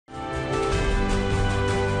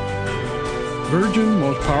Virgin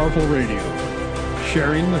Most Powerful Radio,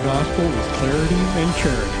 sharing the gospel with clarity and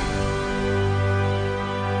charity.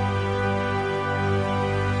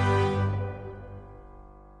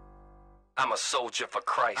 I'm a soldier for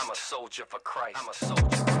Christ. I'm a soldier for Christ. I'm a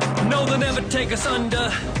soldier. No, they'll never take us under,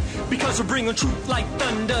 because we're bringing truth like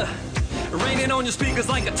thunder. Raining on your speakers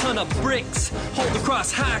like a ton of bricks. Hold the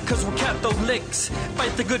cross high, cause we're Catholics.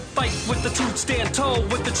 Fight the good fight with the truth. Stand tall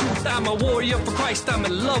with the truth. I'm a warrior for Christ. I'm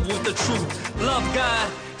in love with the truth. Love God,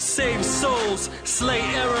 save souls, slay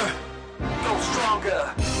error. Go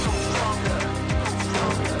stronger. Go stronger.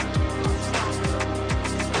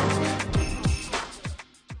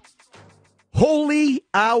 Holy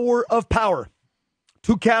Hour of Power.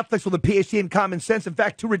 Two Catholics with a PhD in common sense. In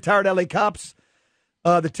fact, two retired LA cops.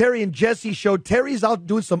 The Terry and Jesse show. Terry's out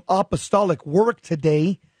doing some apostolic work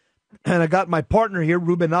today. And I got my partner here,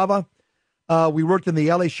 Ruben Nava. We worked in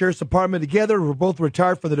the LA Sheriff's Department together. We're both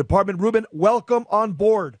retired from the department. Ruben, welcome on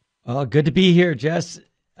board. Good to be here, Jess.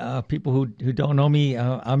 People who don't know me,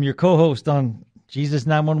 I'm your co-host on Jesus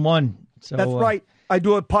 911. So that's right. I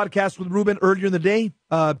do a podcast with Ruben earlier in the day.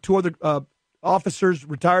 Two other officers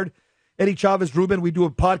retired, Eddie Chavez, Ruben. We do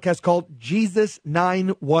a podcast called Jesus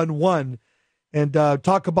 911 and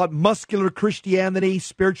talk about muscular Christianity,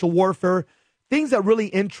 spiritual warfare, things that really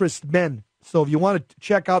interest men. So if you want to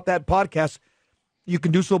check out that podcast, you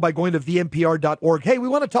can do so by going to vmpr.org. Hey, we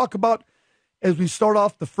want to talk about, as we start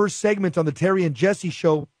off the first segment on the Terry and Jesse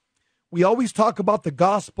show, we always talk about the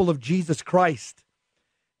gospel of Jesus Christ.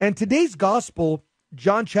 And today's gospel,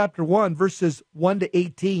 John chapter 1, verses 1 to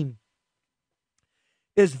 18,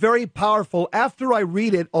 is very powerful. After I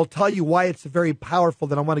read it, I'll tell you why it's very powerful.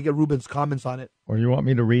 Then I want to get Ruben's comments on it. Or you want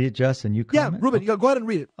me to read it, Jess, and you comment? Yeah, Ruben, you go ahead and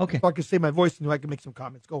read it. Okay. So I can say my voice and I can make some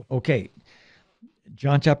comments. Go. Okay.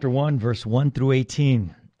 John chapter 1, verse 1 through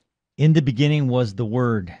 18. In the beginning was the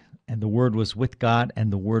Word, and the Word was with God,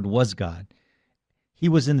 and the Word was God. He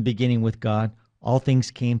was in the beginning with God. All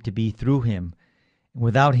things came to be through him. And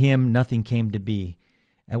without him, nothing came to be.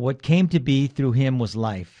 And what came to be through him was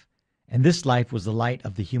life. And this life was the light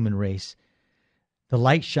of the human race. The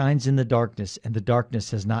light shines in the darkness, and the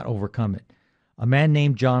darkness has not overcome it. A man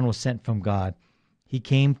named John was sent from God. He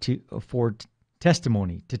came for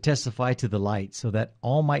testimony, to testify to the light, so that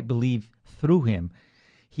all might believe through him.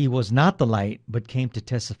 He was not the light, but came to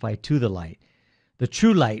testify to the light. The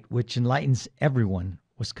true light, which enlightens everyone,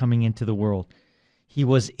 was coming into the world. He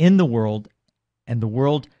was in the world, and the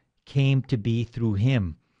world came to be through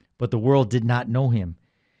him, but the world did not know him.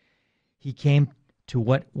 He came to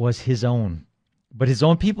what was his own, but his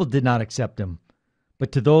own people did not accept him.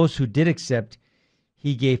 But to those who did accept,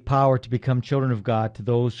 he gave power to become children of God, to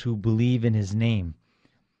those who believe in his name,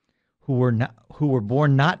 who were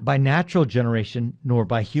born not by natural generation, nor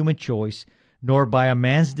by human choice, nor by a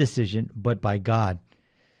man's decision, but by God.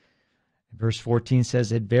 Verse 14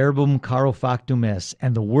 says, Et verbum caro factum est,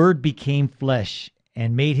 and the Word became flesh,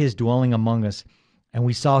 and made his dwelling among us. And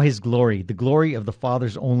we saw his glory, the glory of the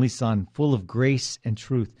Father's only Son, full of grace and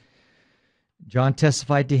truth. John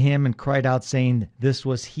testified to him and cried out, saying, This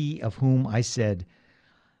was he of whom I said,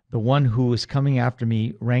 The one who is coming after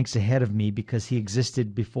me ranks ahead of me, because he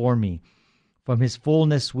existed before me. From his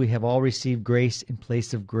fullness we have all received grace in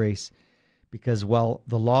place of grace, because while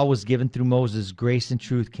the law was given through Moses, grace and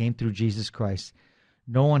truth came through Jesus Christ.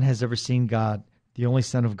 No one has ever seen God, the only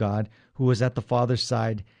Son of God, who was at the Father's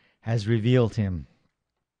side, has revealed him.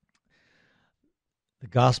 The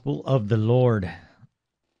gospel of the Lord.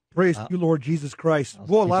 Praise you, Lord Jesus Christ.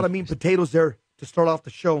 Whoa, a lot of meat and potatoes there to start off the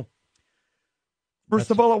show. First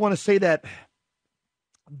of all, I want to say that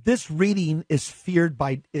this reading is feared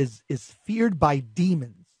by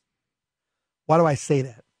demons. Why do I say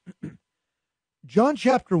that? John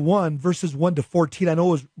chapter 1, verses 1 to 14. I know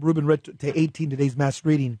it was Ruben read to 18, today's mass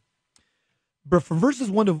reading. But from verses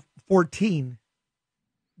 1 to 14,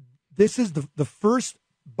 this is the first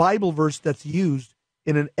Bible verse that's used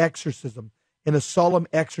in an exorcism, in a solemn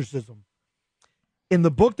exorcism. In the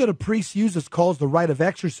book that a priest uses calls the rite of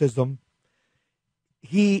exorcism,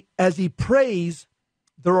 as he prays,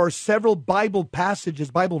 there are several Bible passages,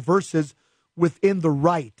 Bible verses within the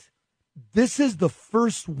rite. This is the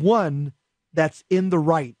first one that's in the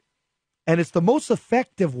rite, and it's the most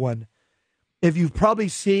effective one. If you've probably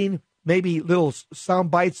seen maybe little sound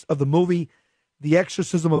bites of the movie The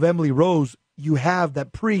Exorcism of Emily Rose, you have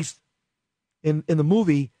that priest in the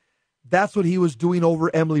movie. That's what he was doing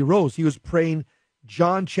over Emily Rose. He was praying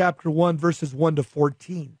John chapter 1, verses 1 to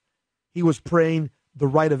 14. He was praying the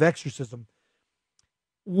rite of exorcism.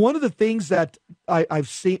 One of the things that I've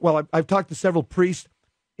seen, I've talked to several priests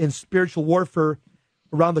in spiritual warfare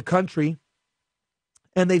around the country,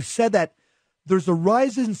 and they've said that there's a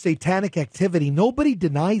rise in satanic activity. Nobody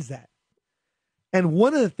denies that. And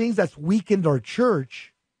one of the things that's weakened our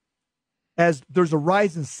church, as there's a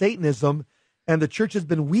rise in Satanism, and the church has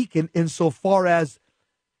been weakened insofar as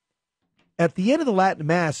at the end of the Latin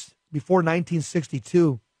Mass before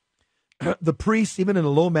 1962, the priests, even in the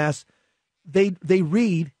low Mass, they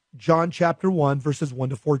read John chapter 1, verses 1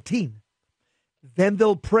 to 14. Then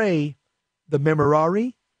they'll pray the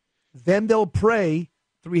Memorare. Then they'll pray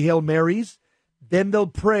 3 Hail Marys. Then they'll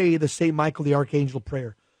pray the St. Michael the Archangel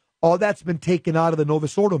prayer. All that's been taken out of the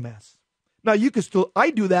Novus Ordo Mass. Now, you can still, I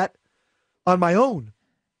do that on my own,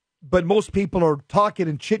 but most people are talking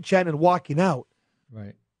and chit-chatting and walking out.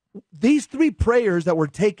 Right. These 3 prayers that were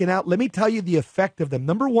taken out, let me tell you the effect of them.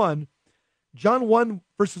 Number 1, John 1,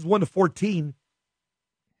 verses 1 to 14,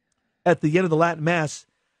 at the end of the Latin Mass,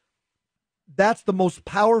 that's the most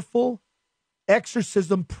powerful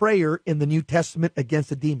exorcism prayer in the New Testament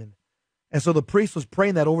against a demon. And so the priest was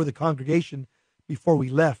praying that over the congregation before we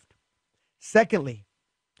left. Secondly,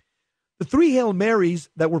 the 3 Hail Marys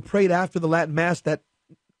that were prayed after the Latin Mass that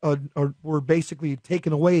were basically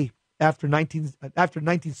taken away after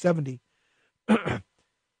 1970.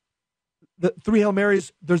 The 3 Hail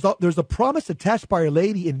Marys, there's a promise attached by Our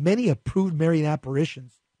Lady in many approved Marian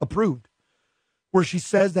apparitions, where she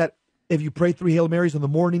says that if you pray 3 Hail Marys in the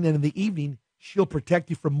morning and in the evening, she'll protect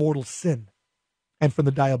you from mortal sin and from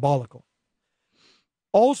the diabolical.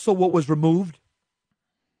 Also, what was removed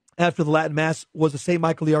after the Latin Mass was the St.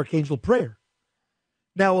 Michael the Archangel prayer.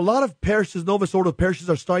 Now, a lot of parishes, Novus Ordo parishes,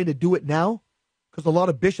 are starting to do it now because a lot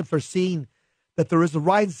of bishops are seeing that there is a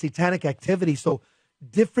rise in satanic activity. So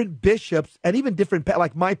different bishops and even different,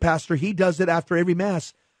 like my pastor, he does it after every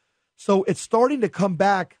Mass. So it's starting to come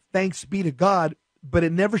back, thanks be to God, but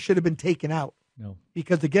it never should have been taken out. No.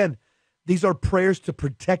 Because again, these are prayers to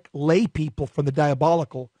protect lay people from the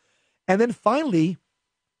diabolical. And then finally,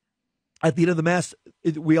 at the end of the Mass,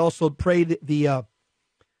 we also prayed the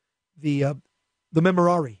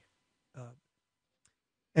Memorare,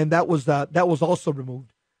 and that was also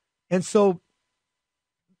removed. And so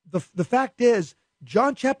the fact is,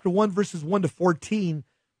 John chapter 1, verses 1 to 14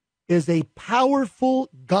 is a powerful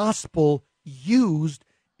gospel used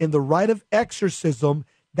in the rite of exorcism.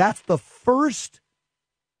 That's the first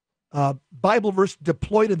Bible verse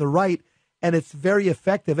deployed in the rite, and it's very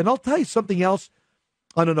effective. And I'll tell you something else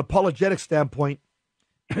on an apologetic standpoint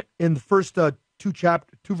in the first two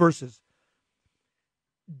verses.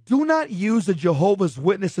 Do not use a Jehovah's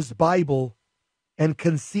Witnesses Bible and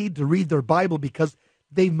concede to read their Bible, because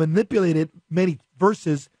they've manipulated many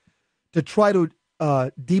verses to try to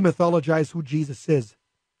demythologize who Jesus is.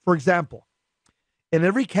 For example, in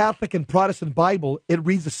every Catholic and Protestant Bible, it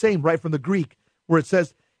reads the same right from the Greek, where it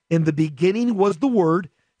says, in the beginning was the Word.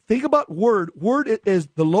 Think about Word. Word is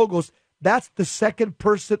the Logos. That's the second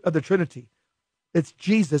person of the Trinity. It's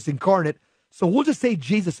Jesus incarnate. So we'll just say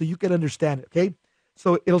Jesus so you can understand it, okay?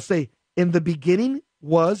 So it'll say, in the beginning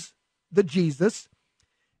was the Jesus,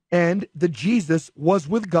 and the Jesus was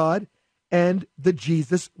with God, and the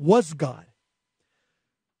Jesus was God.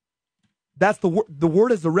 That's the word. The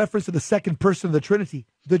word is a reference to the second person of the Trinity.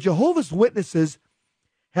 The Jehovah's Witnesses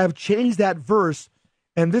have changed that verse,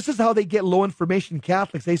 and this is how they get low information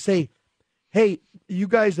Catholics. They say, hey, you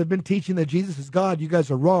guys have been teaching that Jesus is God. You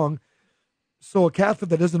guys are wrong. So a Catholic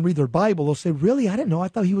that doesn't read their Bible, they'll say, really? I didn't know. I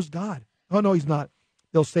thought he was God. Oh, no, he's not.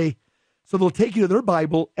 They'll say, so they'll take you to their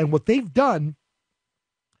Bible, and what they've done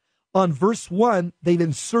on verse 1, they've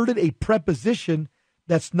inserted a preposition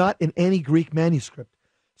that's not in any Greek manuscript.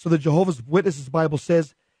 So the Jehovah's Witnesses Bible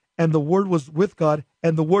says, and the Word was with God,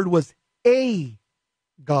 and the Word was a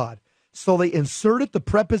God. So they inserted the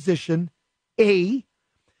preposition a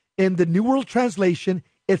in the New World Translation.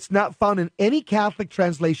 It's not found in any Catholic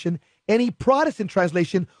translation, any Protestant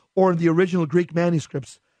translation, or in the original Greek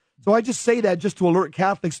manuscripts. So I just say that just to alert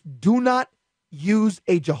Catholics, do not use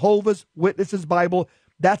a Jehovah's Witnesses Bible.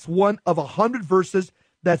 That's one of 100 verses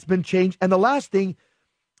that's been changed. And the last thing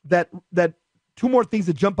that two more things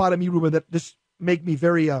that jump out at me, Ruben, that just make me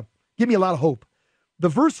very, give me a lot of hope. The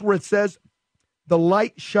verse where it says, the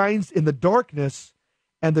light shines in the darkness,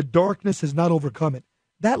 and the darkness has not overcome it.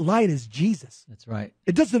 That light is Jesus. That's right.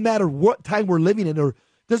 It doesn't matter what time we're living in, or it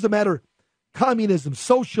doesn't matter communism,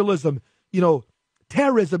 socialism,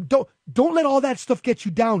 terrorism. Don't let all that stuff get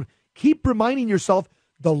you down. Keep reminding yourself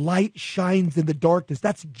the light shines in the darkness.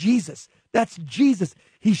 That's Jesus. That's Jesus.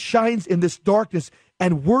 He shines in this darkness,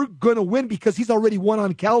 and we're going to win because he's already won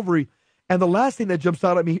on Calvary. And the last thing that jumps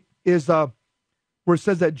out at me is where it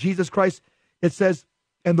says that Jesus Christ, it says,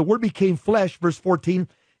 and the Word became flesh, verse 14,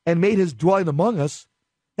 and made his dwelling among us.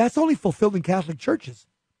 That's only fulfilled in Catholic churches.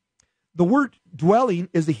 The word dwelling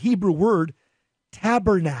is the Hebrew word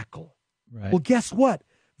tabernacle. Right. Well, guess what?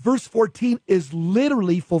 Verse 14 is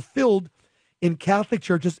literally fulfilled in Catholic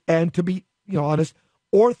churches and, to be honest,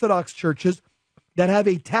 Orthodox churches that have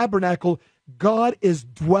a tabernacle. God is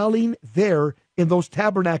dwelling there in those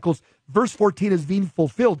tabernacles. Verse 14 is being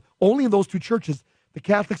fulfilled only in those two churches, the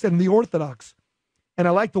Catholics and the Orthodox. And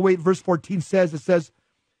I like the way verse 14 says, it says,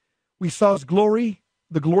 we saw his glory,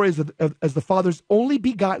 the glory as the Father's only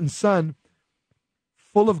begotten Son,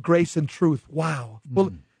 full of grace and truth. Wow.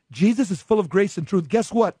 Well, Jesus is full of grace and truth.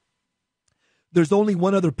 Guess what? There's only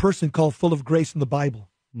one other person called full of grace in the Bible,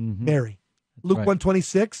 Mary. Luke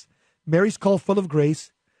 1:26, Mary's called full of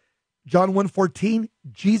grace. John 1:14,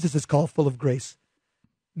 Jesus is called full of grace.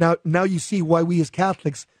 Now you see why we as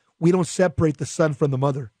Catholics, we don't separate the Son from the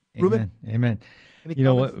Mother. Amen. Reuben? Amen. Any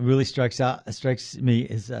What comments? really strikes me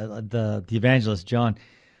is the evangelist John.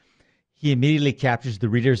 He immediately captures the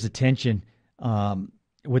reader's attention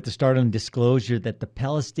with the startling disclosure that the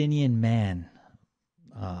Palestinian man,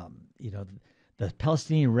 the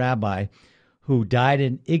Palestinian rabbi who died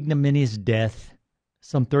an ignominious death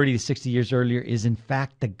some 30 to 60 years earlier, is in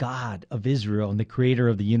fact the God of Israel and the creator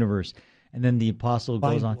of the universe. And then the apostle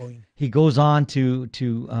goes on. He goes on to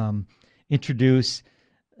introduce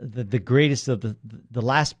the greatest of the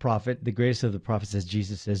last prophet, the greatest of the prophets, as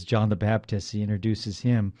Jesus says, John the Baptist. He introduces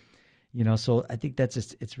him. So I think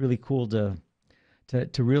it's really cool to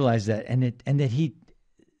realize that,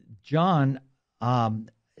 John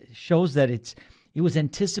shows that it was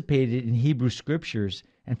anticipated in Hebrew scriptures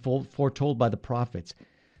and foretold by the prophets.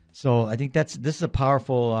 So I think this is a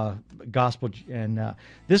powerful gospel, and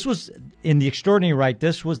this was in the Extraordinary Rite.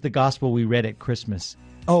 This was the gospel we read at Christmas.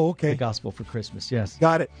 Oh, okay. The gospel for Christmas, yes.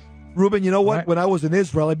 Got it. Reuben, you know what? Right. When I was in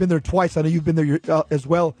Israel, I've been there twice. I know you've been there as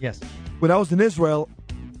well. Yes. When I was in Israel,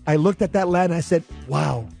 I looked at that land and I said,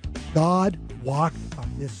 wow, God walked on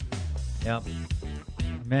this. Yep.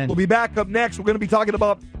 Amen. We'll be back up next. We're going to be talking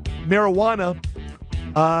about marijuana.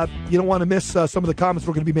 You don't want to miss some of the comments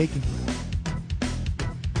we're going to be making.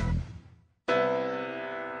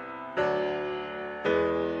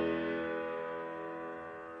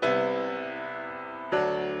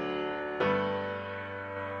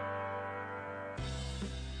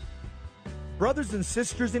 Brothers and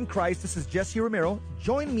sisters in Christ, this is Jesse Romero.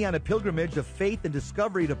 Join me on a pilgrimage of faith and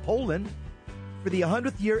discovery to Poland for the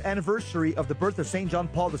 100th year anniversary of the birth of St. John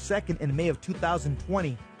Paul II in May of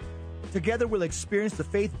 2020. Together we'll experience the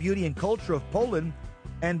faith, beauty, and culture of Poland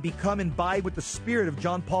and become imbibed with the spirit of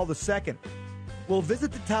John Paul II. We'll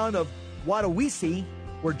visit the town of Wadowice,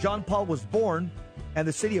 where John Paul was born, and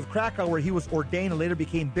the city of Krakow, where he was ordained and later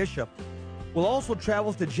became bishop. We'll also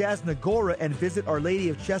travel to Jasna Gora and visit Our Lady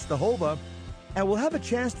of Czestochowa, and we'll have a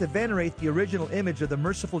chance to venerate the original image of the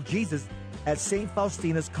merciful Jesus at St.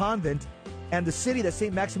 Faustina's Convent and the city that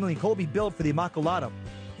St. Maximilian Kolbe built for the Immaculata.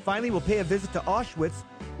 Finally, we'll pay a visit to Auschwitz,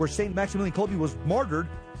 where St. Maximilian Kolbe was martyred.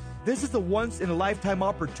 This is a once-in-a-lifetime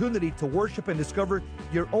opportunity to worship and discover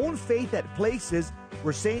your own faith at places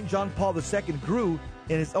where St. John Paul II grew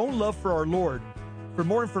in his own love for our Lord. For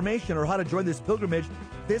more information or how to join this pilgrimage,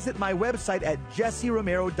 visit my website at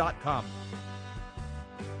jesseromero.com.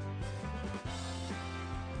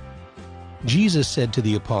 Jesus said to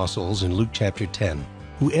the apostles in Luke chapter 10,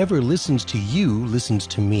 "Whoever listens to you listens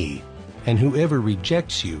to me, and whoever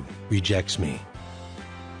rejects you rejects me."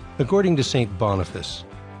 According to St. Boniface,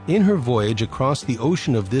 in her voyage across the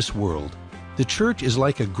ocean of this world, the Church is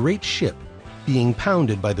like a great ship being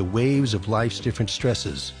pounded by the waves of life's different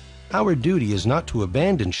stresses. Our duty is not to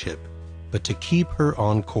abandon ship, but to keep her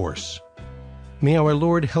on course. May our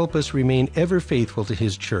Lord help us remain ever faithful to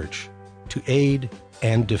His Church, to aid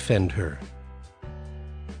and defend her.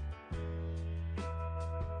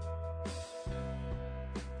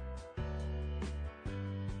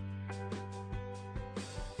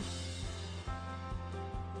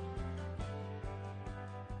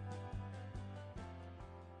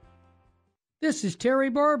 This is Terry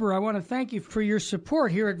Barber. I want to thank you for your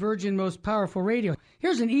support here at Virgin Most Powerful Radio.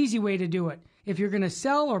 Here's an easy way to do it. If you're going to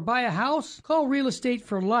sell or buy a house, call Real Estate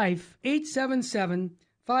for Life,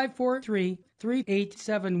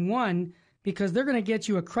 877-543-3871, because they're going to get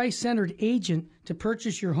you a Christ-centered agent to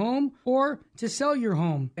purchase your home or to sell your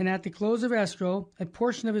home. And at the close of escrow, a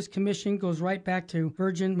portion of his commission goes right back to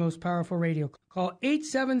Virgin Most Powerful Radio. Call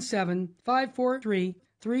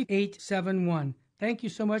 877-543-3871. Thank you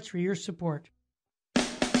so much for your support.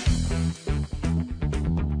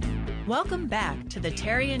 Welcome back to the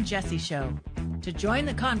Terry and Jesse Show. To join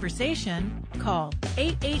the conversation, call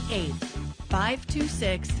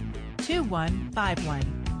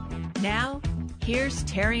 888-526-2151. Now, here's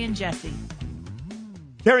Terry and Jesse.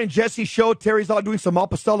 Terry and Jesse show. Terry's out doing some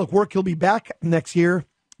apostolic work. He'll be back next year.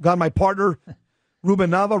 Got my partner,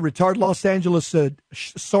 Ruben Nava, retired Los Angeles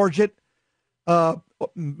sergeant.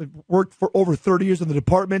 Worked for over 30 years in the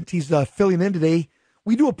department. He's filling in today.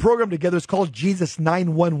 We do a program together. It's called Jesus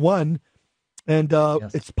 911. And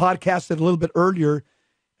it's podcasted a little bit earlier.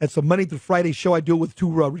 It's a Monday through Friday show. I do it with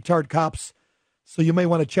two retired cops. So you may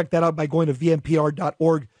want to check that out by going to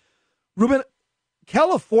vmpr.org. Ruben,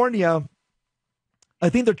 California, I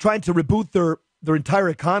think they're trying to reboot their entire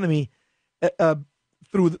economy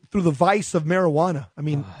through the vice of marijuana. I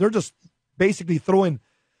mean, they're just basically throwing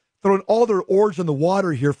all their oars in the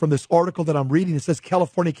water here from this article that I'm reading. It says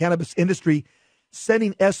California cannabis industry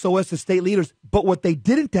sending SOS to state leaders. But what they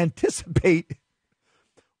didn't anticipate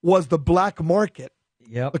was the black market.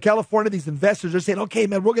 Yep. But California, these investors are saying, okay,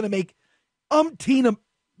 man, we're going to make umpteen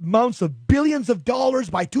amounts of billions of dollars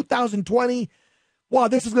by 2020. Wow,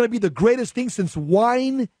 this is going to be the greatest thing since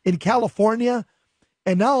wine in California.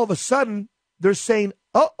 And now all of a sudden, they're saying,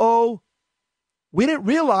 uh-oh, we didn't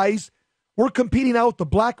realize we're competing out with the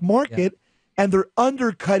black market, and they're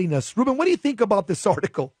undercutting us. Ruben, what do you think about this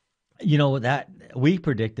article? You know, that we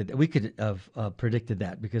could have predicted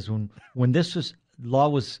that, because when this law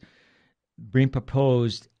was being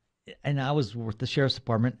proposed, and I was with the sheriff's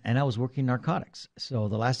department, and I was working narcotics. So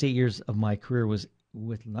the last 8 years of my career was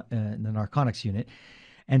with the narcotics unit.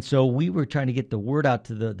 And so we were trying to get the word out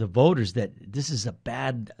to the voters that this is a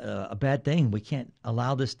bad thing. We can't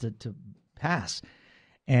allow this to pass.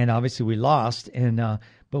 And obviously we lost.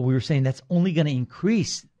 But we were saying that's only going to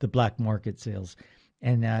increase the black market sales.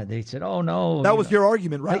 And they said, oh, no. That was your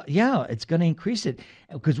argument, right? Yeah, it's going to increase it.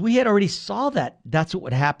 Because we had already saw that that's what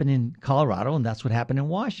would happen in Colorado, and that's what happened in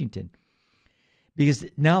Washington. Because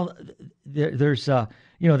now there's,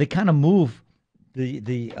 they kind of move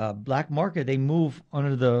the black market. They move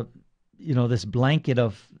under the, this blanket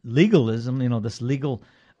of legalism, this legal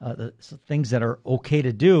things that are okay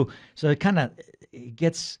to do. So it kind of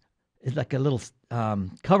gets like a little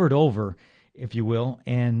covered over, if you will.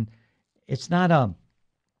 And it's not a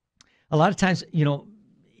lot of times,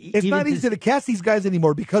 it's not easy to catch these guys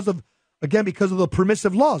anymore because of the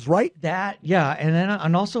permissive laws, right?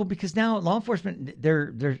 And also because now law enforcement,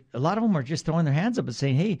 they're a lot of them are just throwing their hands up and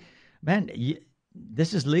saying, "Hey, man,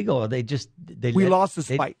 this is legal." We lost this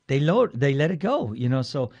fight. They let it go,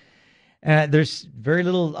 So there's very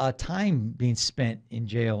little time being spent in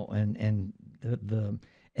jail, and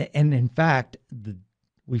in fact,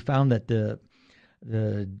 we found that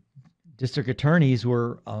the district attorneys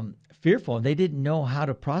were fearful, and they didn't know how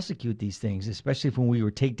to prosecute these things, especially when we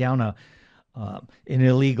would take down an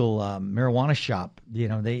illegal marijuana shop.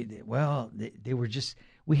 They were just,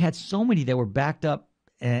 we had so many that were backed up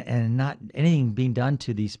and not anything being done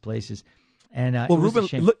to these places. And well, Ruben,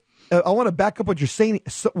 look, I want to back up what you're saying.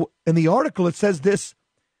 So, in the article, it says this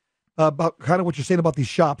about kind of what you're saying about these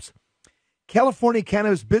shops. California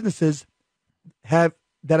cannabis businesses that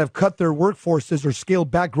have cut their workforces or scaled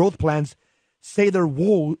back growth plans say their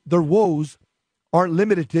woes aren't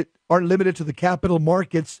limited to the capital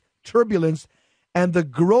markets turbulence and the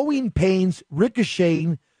growing pains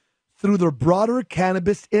ricocheting through the broader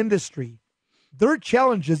cannabis industry. Their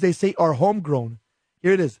challenges, they say, are homegrown.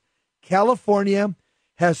 Here it is. California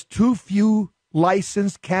has too few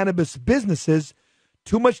licensed cannabis businesses,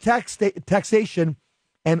 too much taxation,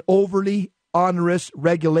 and overly onerous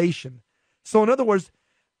regulation. So in other words,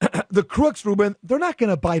 the crooks, Ruben, they're not going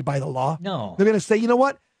to abide by the law. No. They're going to say, you know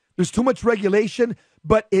what? There's too much regulation,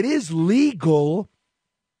 but it is legal.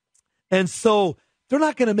 And so they're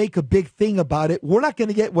not going to make a big thing about it. We're not going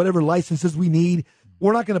to get whatever licenses we need.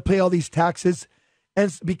 We're not going to pay all these taxes.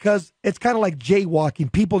 And because it's kind of like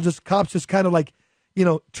jaywalking. Cops just kind of like,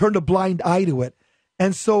 turn a blind eye to it.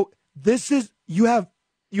 And so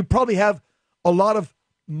you probably have a lot of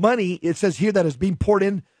money, it says here, that is being poured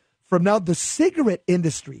in from now the cigarette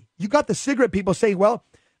industry. You got the cigarette people saying, well,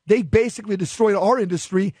 they basically destroyed our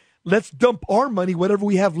industry. Let's dump our money, whatever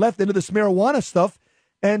we have left, into this marijuana stuff.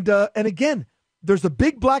 And again, there's a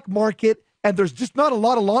big black market, and there's just not a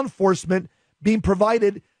lot of law enforcement being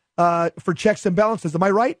provided for checks and balances. Am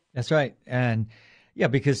I right? That's right. And yeah,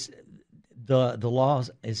 because the law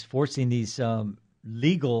is forcing these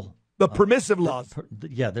legal, the permissive laws.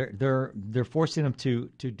 They're forcing them to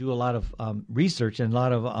do a lot of research and a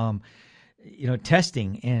lot of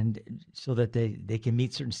testing, and so that they can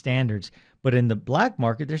meet certain standards. But in the black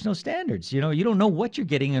market, there's no standards. You don't know what you're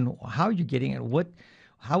getting and how you're getting it,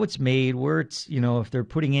 how it's made, where it's, if they're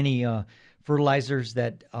putting any fertilizers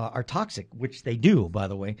that are toxic, which they do, by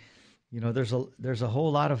the way. There's a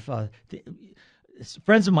whole lot of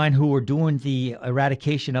friends of mine who were doing the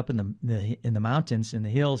eradication up in the mountains, in the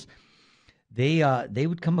hills, they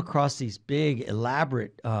would come across these big,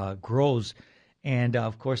 elaborate grows, and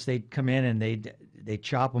of course they'd come in and they'd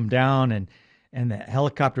chop them down, and the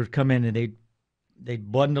helicopter would come in and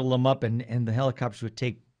they'd bundle them up, and the helicopters would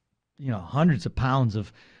take hundreds of pounds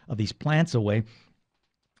of these plants away.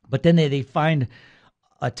 But then they find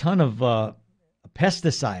a ton of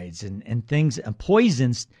pesticides and things and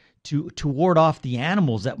poisons to ward off the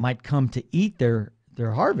animals that might come to eat their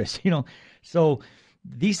harvest. So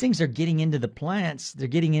these things are getting into the plants. They're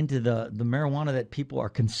getting into the marijuana that people are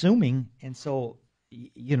consuming, and so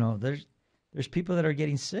there's people that are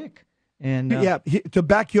getting sick. And to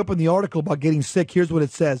back you up in the article about getting sick, here's what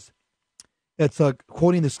it says. It's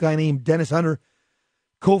quoting this guy named Dennis Hunter,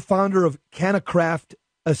 co-founder of CannaCraft,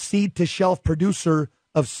 a seed-to-shelf producer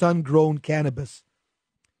of sun-grown cannabis.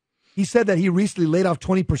 He said that he recently laid off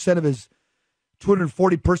 20% of his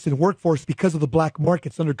 240-person workforce because of the black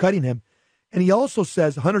markets undercutting him. And he also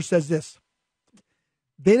says, Hunter says this,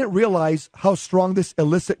 they didn't realize how strong this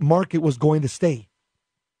illicit market was going to stay.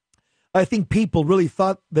 I think people really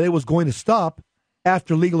thought that it was going to stop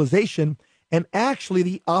after legalization, and actually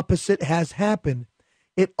the opposite has happened.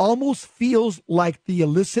 It almost feels like the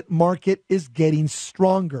illicit market is getting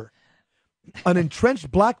stronger. An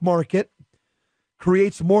entrenched black market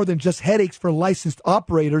creates more than just headaches for licensed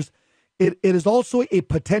operators. It is also a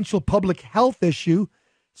potential public health issue,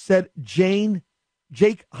 said Jake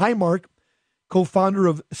Highmark, co-founder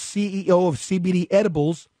of CEO of CBD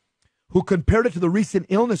Edibles, who compared it to the recent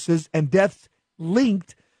illnesses and deaths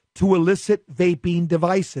linked to illicit vaping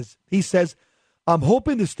devices. He says, I'm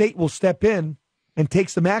hoping the state will step in and take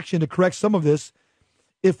some action to correct some of this.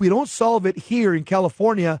 If we don't solve it here in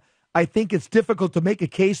California, I think it's difficult to make a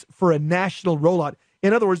case for a national rollout.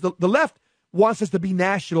 In other words, the left wants us to be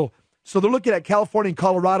national. So they're looking at California and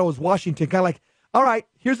Colorado as Washington, kind of like, all right,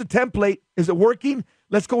 here's a template. Is it working?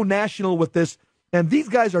 Let's go national with this. And these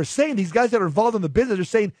guys are saying, these guys that are involved in the business are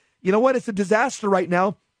saying, you know what? It's a disaster right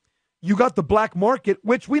now. You got the black market,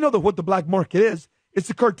 which we know what the black market is. It's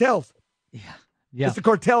the cartels. Yeah. It's the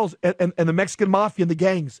cartels and the Mexican mafia and the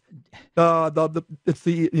gangs. It's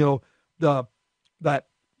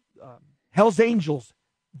Hell's Angels.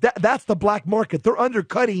 That's the black market. They're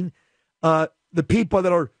undercutting the people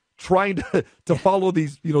that are trying to follow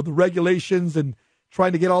these, the regulations and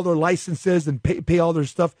trying to get all their licenses and pay all their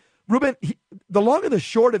stuff. Ruben, the long and the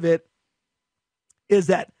short of it is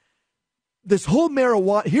that this whole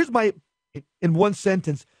marijuana, in one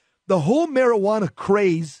sentence, the whole marijuana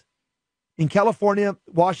craze in California,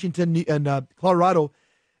 Washington, and Colorado,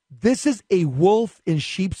 this is a wolf in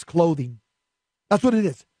sheep's clothing. That's what it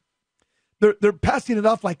is. They're passing it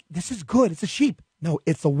off like, this is good, it's a sheep. No,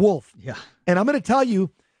 it's a wolf. Yeah. And I'm going to tell you,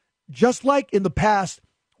 just like in the past,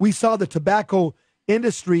 we saw the tobacco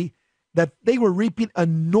industry, that they were reaping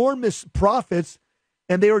enormous profits,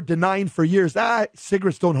 and they were denying for years,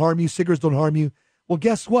 cigarettes don't harm you, cigarettes don't harm you. Well,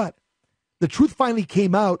 guess what? The truth finally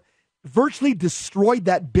came out, virtually destroyed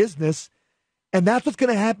that business, and that's what's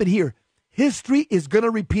going to happen here. History is going to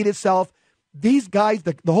repeat itself. These guys,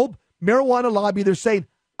 the whole marijuana lobby, they're saying,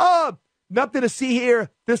 nothing to see here.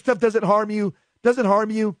 This stuff doesn't harm you.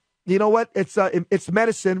 You know what? It's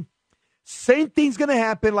medicine. Same thing's going to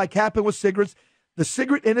happen like happened with cigarettes. The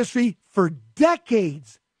cigarette industry for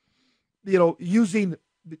decades, using,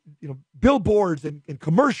 billboards and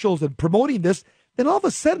commercials and promoting this. Then all of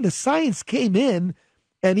a sudden the science came in,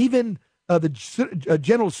 and even the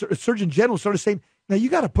Surgeon General started saying, now you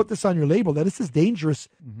got to put this on your label that this is dangerous.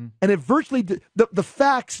 Mm-hmm. And it virtually, the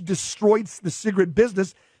facts destroyed the cigarette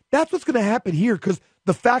business. That's what's going to happen here because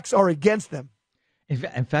the facts are against them.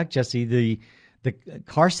 In fact, Jesse, the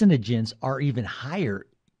carcinogens are even higher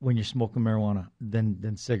when you're smoking marijuana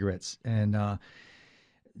than cigarettes. And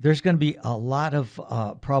there's going to be a lot of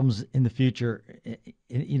problems in the future.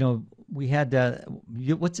 We had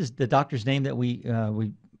what's the doctor's name that we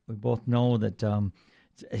both know that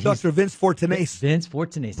Dr. Vince Fortunese. Vince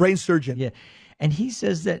Fortunese, brain surgeon. Yeah, and he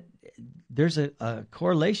says that there's a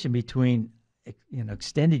correlation between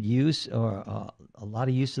extended use or a lot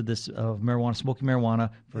of use of marijuana, smoking marijuana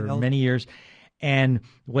for many years, and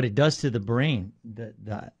what it does to the brain,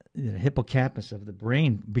 the hippocampus of the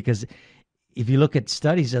brain. Because if you look at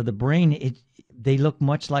studies of the brain, they look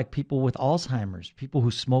much like people with Alzheimer's, people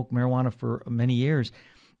who smoke marijuana for many years.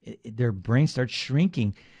 Their brain starts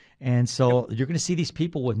shrinking. And so you're going to see these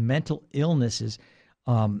people with mental illnesses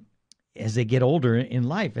as they get older in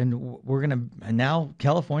life. And now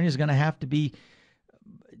California is going to have to be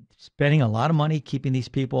spending a lot of money keeping these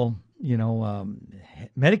people,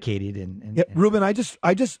 medicated. And Ruben, I just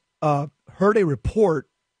heard a report.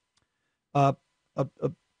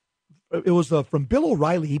 It was from Bill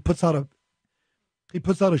O'Reilly. He puts out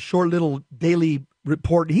a short little daily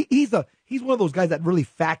report. He's one of those guys that really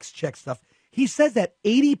facts check stuff. He says that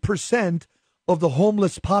 80% of the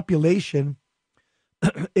homeless population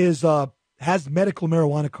has medical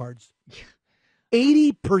marijuana cards.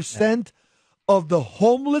 80% of the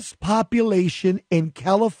homeless population in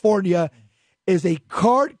California is a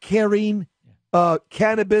card-carrying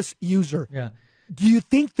cannabis user. Yeah. Do you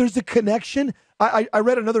think there's a connection? I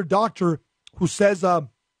read another doctor who says,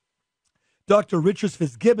 Dr. Richard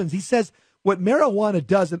Fitzgibbons, he says what marijuana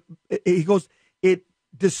does, he goes, it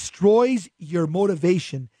destroys your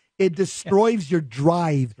motivation. It destroys your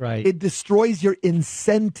drive. Right. It destroys your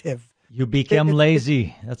incentive. You become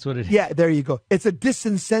lazy. That's what it is. Yeah, there you go. It's a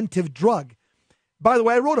disincentive drug. By the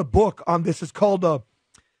way, I wrote a book on this. It's called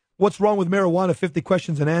What's Wrong with Marijuana, 50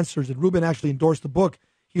 Questions and Answers. And Ruben actually endorsed the book.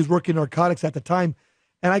 He was working in narcotics at the time.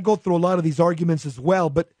 And I go through a lot of these arguments as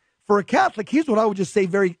well. But for a Catholic, here's what I would just say,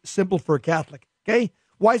 very simple for a Catholic. Okay?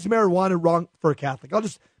 Why is marijuana wrong for a Catholic? I'll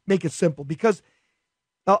just make it simple. Because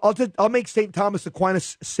I'll make St. Thomas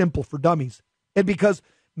Aquinas simple for dummies. And because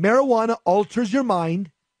marijuana alters your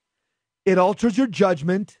mind, it alters your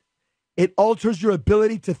judgment, it alters your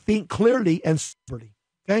ability to think clearly and soberly.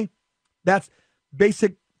 Okay? That's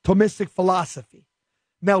basic Thomistic philosophy.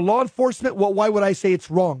 Now, law enforcement, well, why would I say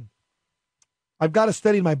it's wrong? I've got a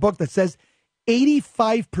study in my book that says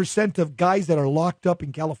 85% of guys that are locked up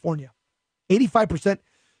in California, 85%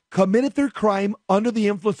 committed their crime under the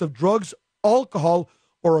influence of drugs, alcohol,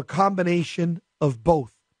 or a combination of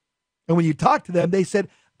both. And when you talk to them, they said,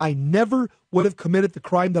 I never would have committed the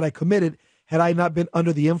crime that I committed had I not been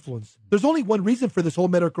under the influence. There's only one reason for this whole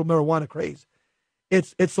medical marijuana craze.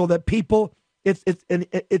 It's so that people, it's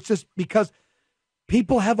just because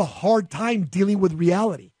people have a hard time dealing with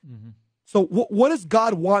reality. Mm-hmm. So what does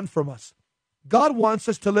God want from us? God wants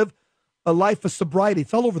us to live a life of sobriety.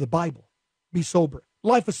 It's all over the Bible. Be sober.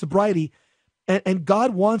 Life of sobriety. And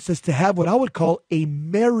God wants us to have what I would call a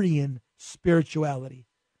Marian spirituality.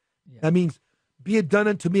 Yeah. That means, be it done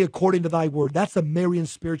unto me according to thy word. That's a Marian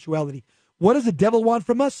spirituality. What does the devil want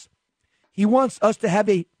from us? He wants us to have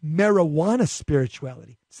a marijuana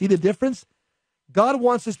spirituality. See the difference? God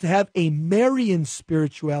wants us to have a Marian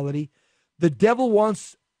spirituality. The devil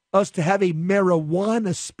wants us to have a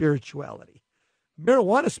marijuana spirituality.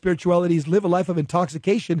 Marijuana spirituality is live a life of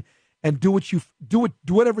intoxication and do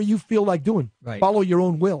whatever you feel like doing. Right. Follow your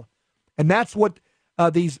own will. And that's what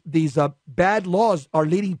these bad laws are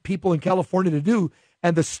leading people in California to do.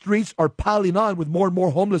 And the streets are piling on with more and more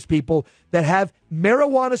homeless people that have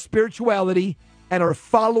marijuana spirituality and are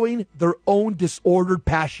following their own disordered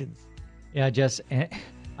passions. Yeah, Jess,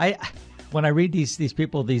 when I read these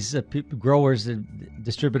people, these growers and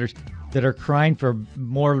distributors that are crying for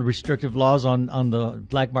more restrictive laws on the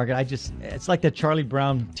black market, it's like that Charlie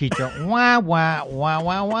Brown teacher. Wah, wah, wah,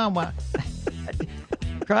 wah, wah, wah.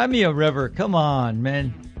 Cry me a river. Come on,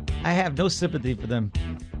 man. I have no sympathy for them.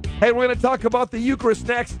 Hey, we're going to talk about the Eucharist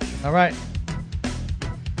next. All right.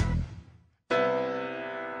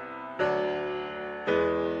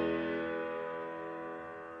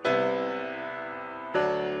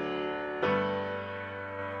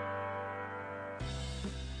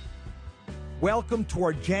 Welcome to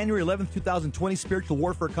our January 11th, 2020 Spiritual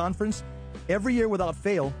Warfare Conference. Every year without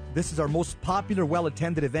fail, this is our most popular,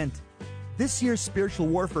 well-attended event. This year's Spiritual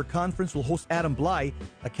Warfare Conference will host Adam Bly,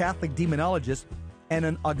 a Catholic demonologist, and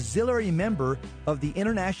an auxiliary member of the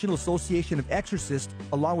International Association of Exorcists,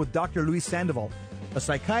 along with Dr. Luis Sandoval, a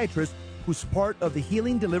psychiatrist who's part of the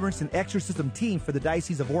Healing, Deliverance, and Exorcism team for the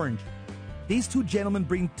Diocese of Orange. These two gentlemen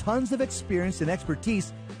bring tons of experience and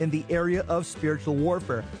expertise in the area of spiritual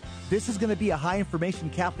warfare. This is going to be a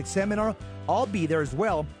high-information Catholic seminar. I'll be there as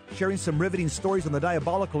well, sharing some riveting stories on the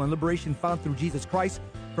diabolical and liberation found through Jesus Christ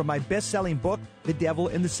from my best-selling book, The Devil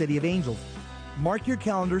in the City of Angels. Mark your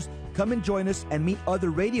calendars, come and join us and meet other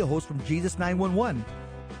radio hosts from Jesus 911.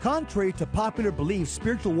 Contrary to popular belief,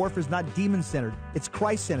 spiritual warfare is not demon-centered, it's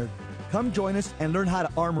Christ-centered. Come join us and learn how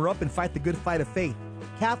to armor up and fight the good fight of faith.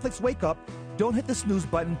 Catholics, wake up. Don't hit the snooze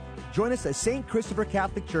button. Join us at St. Christopher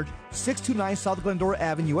Catholic Church, 629 South Glendora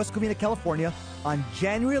Avenue, West Covina, California, on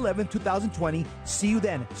January 11, 2020. See you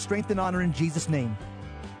then. Strength and honor in Jesus' name.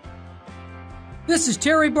 This is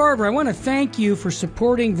Terry Barber. I want to thank you for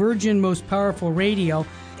supporting Virgin Most Powerful Radio.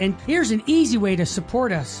 And here's an easy way to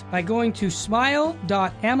support us by going to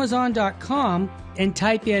smile.amazon.com and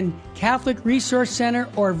type in Catholic Resource Center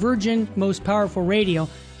or Virgin Most Powerful Radio.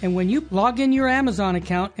 And when you log in your Amazon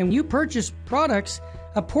account and you purchase products,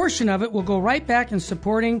 A portion of it will go right back in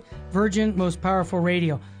supporting Virgin Most Powerful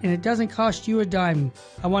Radio, and it doesn't cost you a dime.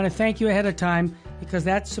 I want to thank you ahead of time because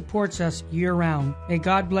that supports us year-round. May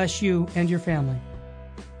God bless you and your family.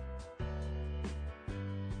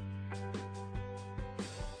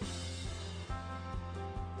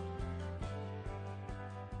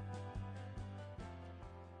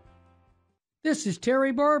 This is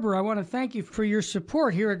Terry Barber. I want to thank you for your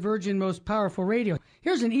support here at Virgin Most Powerful Radio.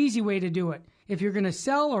 Here's an easy way to do it. If you're going to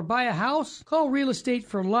sell or buy a house, call Real Estate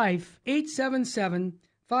for Life,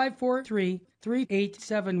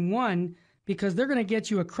 877-543-3871, because they're going to get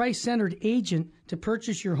you a Christ-centered agent to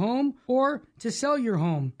purchase your home or to sell your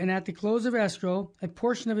home. And at the close of escrow, a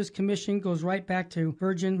portion of his commission goes right back to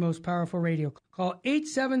Virgin Most Powerful Radio. Call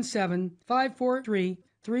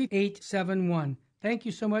 877-543-3871. Thank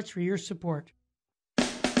you so much for your support.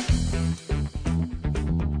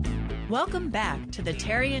 Welcome back to the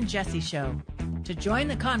Terry and Jesse Show. To join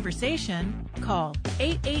the conversation, call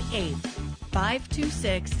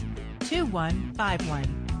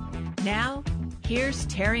 888-526-2151. Now, here's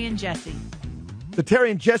Terry and Jesse. The Terry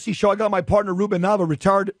and Jesse Show. I got my partner, Ruben Nava,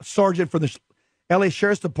 retired sergeant from the L.A.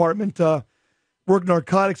 Sheriff's Department, worked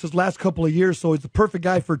narcotics his last couple of years, so he's the perfect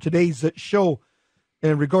guy for today's show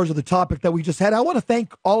in regards to the topic that we just had. I want to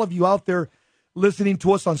thank all of you out there listening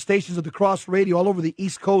to us on stations of the Cross Radio all over the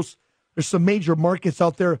East Coast. There's some major markets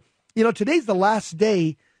out there. You know, today's the last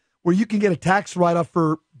day where you can get a tax write-off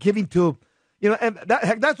for giving to, and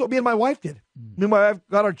that's what me and my wife did. Me and my wife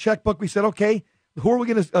got our checkbook. We said, okay, who are we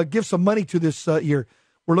going to give some money to this year?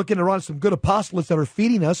 We're looking around some good apostolates that are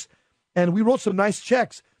feeding us, and we wrote some nice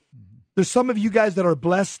checks. There's some of you guys that are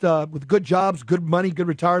blessed with good jobs, good money, good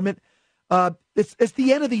retirement. It's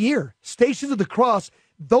the end of the year. Stations of the Cross,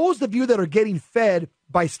 those of you that are getting fed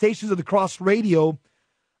by Stations of the Cross Radio,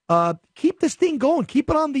 keep this thing going. Keep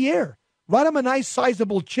it on the air. Write them a nice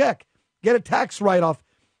sizable check. Get a tax write-off.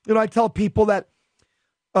 I tell people that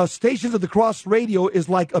Stations of the Cross Radio is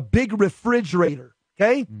like a big refrigerator,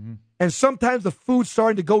 okay? Mm-hmm. And sometimes the food's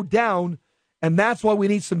starting to go down, and that's why we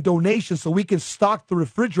need some donations so we can stock the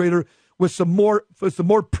refrigerator with some more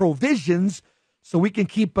provisions so we can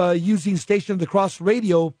keep using Station of the Cross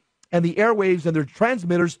Radio and the airwaves and their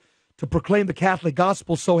transmitters to proclaim the Catholic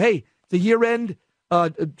gospel. So, hey, it's a year-end.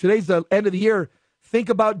 Today's the end of the year. Think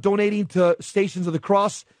about donating to Stations of the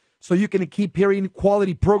Cross so you can keep hearing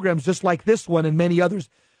quality programs just like this one and many others.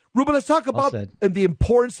 Ruben, let's talk about the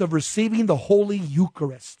importance of receiving the Holy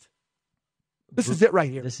Eucharist. This is it right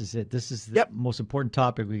here. This is it. This is the most important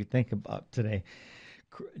topic we could think about today.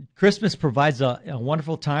 Christmas provides a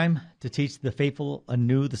wonderful time to teach the faithful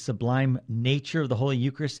anew the sublime nature of the Holy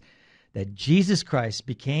Eucharist, that Jesus Christ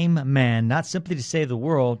became a man, not simply to save the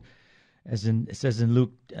world, as it says in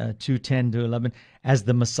Luke 2:10-11, as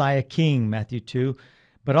the Messiah King, Matthew 2,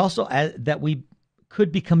 but also that we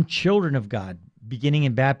could become children of God, beginning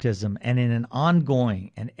in baptism and in an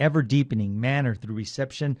ongoing and ever-deepening manner through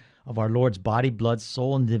reception of our Lord's body, blood,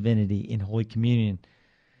 soul, and divinity in Holy Communion.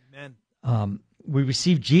 Amen. We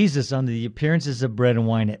receive Jesus under the appearances of bread and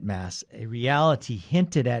wine at Mass, a reality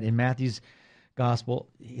hinted at in Matthew's Gospel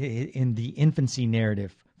in the infancy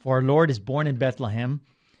narrative. For our Lord is born in Bethlehem,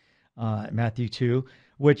 Matthew 2,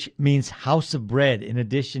 which means house of bread. In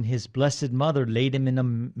addition, his blessed mother laid him in a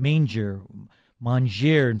manger.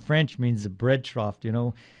 Manger in French means a bread trough,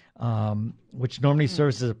 which normally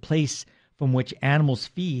serves as a place from which animals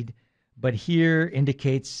feed, but here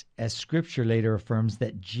indicates, as Scripture later affirms,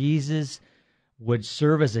 that Jesus would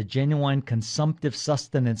serve as a genuine consumptive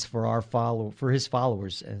sustenance for his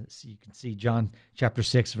followers, as you can see John chapter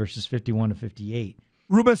 6, verses 51-58.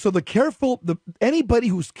 Ruben, so anybody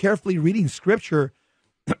who's carefully reading Scripture,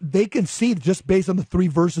 they can see just based on the three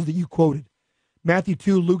verses that you quoted, Matthew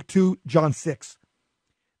 2, Luke 2, John 6,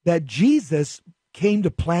 that Jesus came to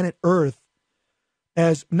planet Earth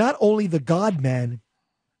as not only the God-man,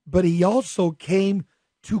 but he also came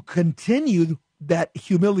to continue that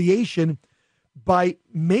humiliation by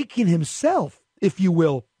making himself, if you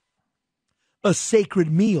will, a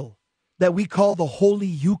sacred meal that we call the Holy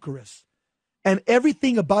Eucharist. And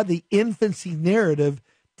everything about the infancy narrative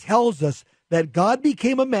tells us that God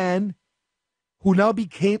became a man who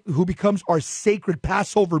becomes our sacred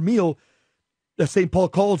Passover meal that St. Paul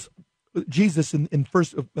calls Jesus in 1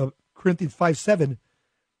 Corinthians 5:7.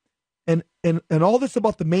 And all this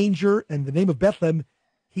about the manger and the name of Bethlehem,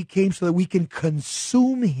 he came so that we can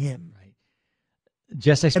consume him. Right.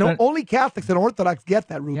 And only Catholics and Orthodox get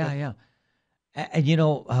that, Ruben. Yeah.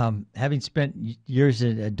 And, having spent years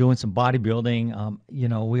doing some bodybuilding,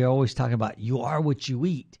 we're always talking about you are what you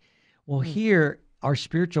eat. Well, here, our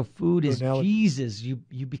spiritual food is Jesus.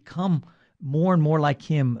 You become more and more like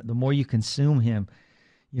him, the more you consume him,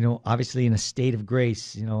 obviously in a state of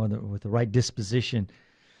grace, with the right disposition.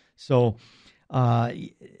 So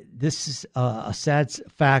this is a sad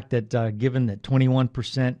fact that given that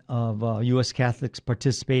 21% of U.S. Catholics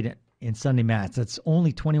participate in Sunday Mass, that's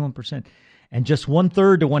only 21%. And just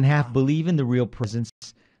 1/3 to 1/2 believe in the real presence.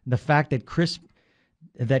 The fact that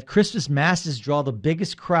Christmas Masses draw the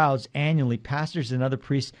biggest crowds annually, pastors and other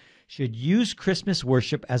priests should use Christmas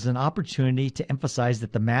worship as an opportunity to emphasize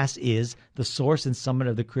that the Mass is the source and summit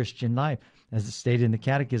of the Christian life, as it's stated in the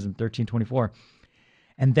Catechism 1324.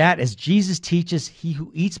 And that, as Jesus teaches, he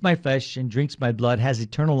who eats my flesh and drinks my blood has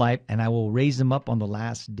eternal life, and I will raise him up on the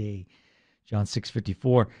last day. John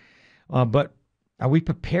 6:54. But are we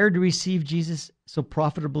prepared to receive Jesus so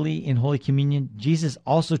profitably in Holy Communion? Jesus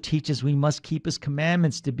also teaches we must keep his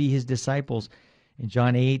commandments to be his disciples. In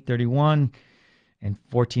John 8:31 and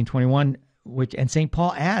 14:21, and St.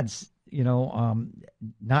 Paul adds,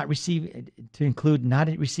 not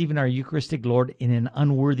receiving our Eucharistic Lord in an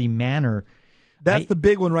unworthy manner. That's the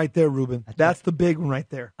big one right there, Ruben. That's the big one right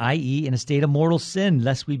there. I.e., in a state of mortal sin,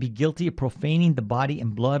 lest we be guilty of profaning the body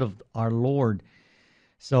and blood of our Lord.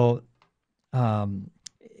 So,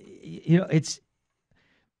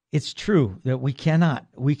 it's true that we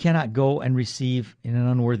cannot go and receive in an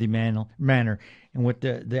unworthy manner. And what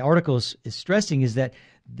the article is stressing is that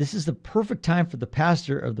this is the perfect time for the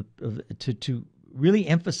pastor to really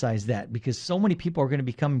emphasize that, because so many people are going to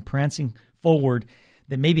be coming prancing forward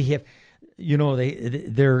that maybe have,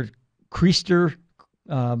 they're Creaster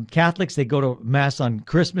Catholics. They go to Mass on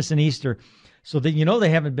Christmas and Easter, so that they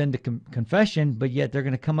haven't been to confession, but yet they're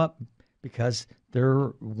going to come up because they're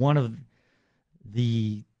one of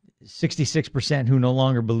the 66% who no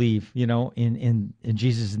longer believe, in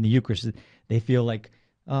Jesus and the Eucharist. They feel like,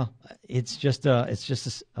 it's just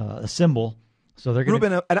a symbol. So they're going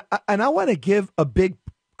to. Ruben, and I want to give a big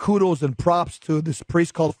kudos and props to this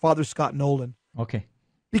priest called Father Scott Nolan. Okay.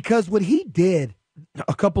 Because what he did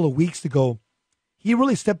a couple of weeks ago, he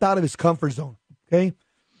really stepped out of his comfort zone. Okay.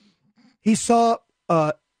 He saw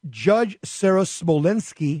Judge Sarah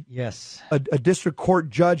Smolensky, yes, a district court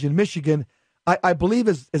judge in Michigan. I believe,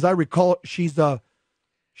 as I recall, she's living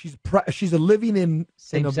in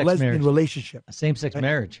a lesbian relationship, a same-sex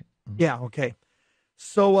marriage. Mm-hmm. Yeah. Okay.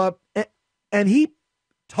 So, and he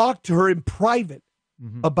talked to her in private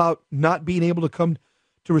about not being able to come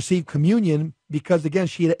to receive communion because, again,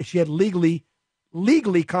 she had legally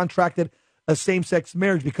contracted a same-sex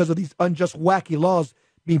marriage because of these unjust, wacky laws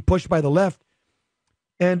being pushed by the left.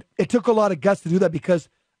 And it took a lot of guts to do that, because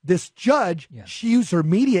this judge, she used her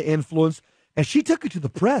media influence and she took it to the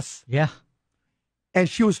press. Yeah. And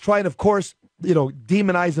she was trying, of course,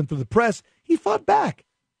 demonize him through the press. He fought back.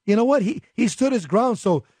 You know what? He stood his ground.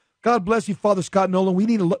 So God bless you, Father Scott Nolan. We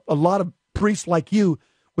need a lot of priests like you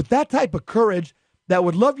with that type of courage that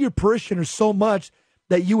would love your parishioners so much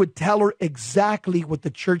that you would tell her exactly what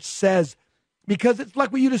the church says. Because it's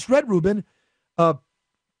like what you just read, Ruben.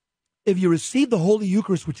 If you receive the Holy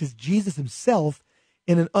Eucharist, which is Jesus himself,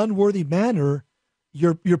 in an unworthy manner,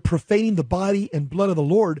 you're profaning the body and blood of the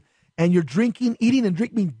Lord, and you're eating and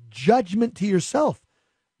drinking judgment to yourself.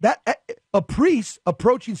 That a priest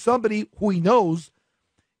approaching somebody who he knows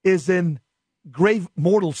is in grave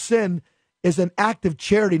mortal sin is an act of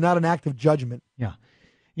charity, not an act of judgment. Yeah.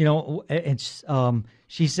 It's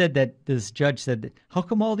she said that this judge said that, how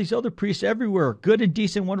come all these other priests everywhere, good and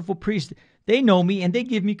decent, wonderful priests, they know me and they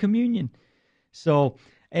give me communion? So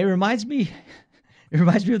it reminds me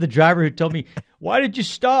of the driver who told me, why did you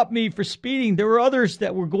stop me for speeding? There were others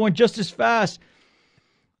that were going just as fast.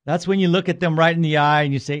 That's when you look at them right in the eye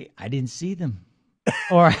and you say, I didn't see them.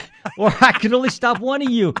 or I could only stop one of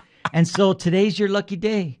you. And so today's your lucky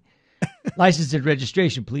day. License and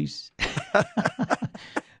registration, please.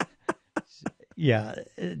 Yeah,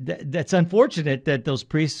 that's unfortunate that those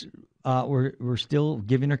priests were still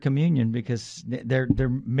giving her communion, because they're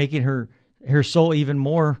making her soul even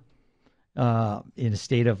more in a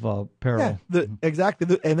state of peril. Yeah,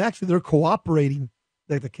 exactly. And actually, they're cooperating.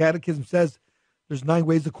 Like the Catechism says, there's 9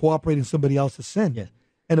 ways to cooperate in somebody else's sin. Yes.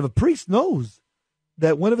 And if a priest knows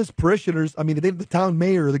that one of his parishioners, the town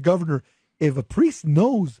mayor or the governor, if a priest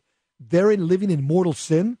knows they're living in mortal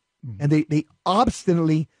sin, and they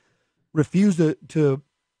obstinately refuse to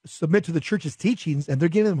submit to the church's teachings, and they're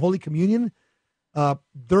giving them Holy Communion,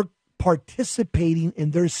 they're participating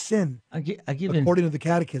in their sin, according to the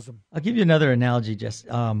Catechism. I'll give you another analogy, just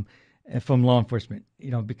from law enforcement,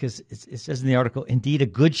 because it says in the article, indeed, a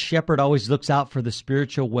good shepherd always looks out for the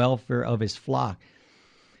spiritual welfare of his flock.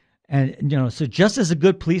 And, so just as a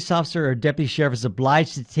good police officer or deputy sheriff is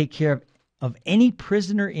obliged to take care of of any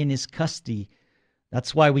prisoner in his custody.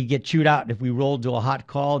 That's why we get chewed out if we rolled to a hot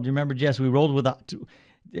call. Do you remember, Jess? We rolled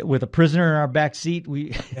with a prisoner in our back seat.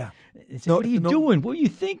 We said, what are you doing? What are you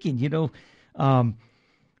thinking?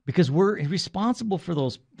 Because we're responsible for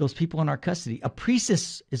those people in our custody. A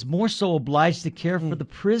priest is more so obliged to care for the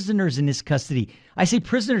prisoners in his custody. I say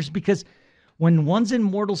prisoners because when one's in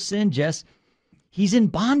mortal sin, Jess, he's in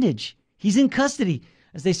bondage. He's in custody.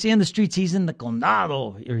 As they say in the streets, he's in the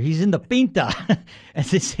condado or he's in the pinta.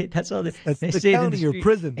 As they say, that's how they say the it in county the or street.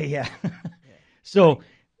 prison. Yeah. So,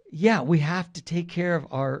 we have to take care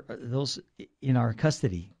of those in our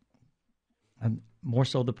custody, and more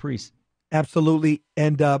so the priests. Absolutely.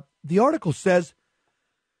 And the article says,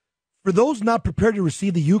 for those not prepared to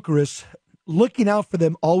receive the Eucharist, looking out for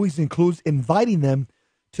them always includes inviting them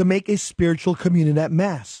to make a spiritual communion at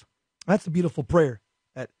Mass. That's a beautiful prayer.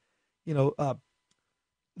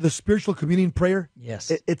 The spiritual communion prayer. Yes.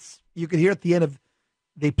 It's you can hear at the end of,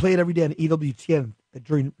 they play it every day on EWTN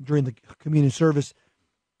during the communion service.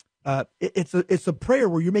 It's a prayer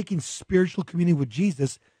where you're making spiritual communion with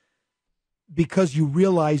Jesus because you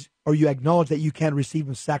realize or you acknowledge that you can't receive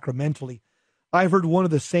him sacramentally. I've heard one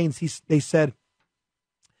of the saints, they said,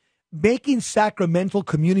 making sacramental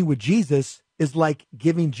communion with Jesus is like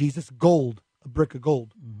giving Jesus gold, a brick of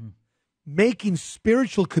gold. Mm-hmm. Making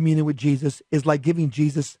spiritual communion with Jesus is like giving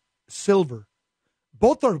Jesus silver.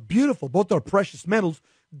 Both are beautiful. Both are precious metals.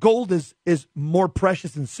 Gold is more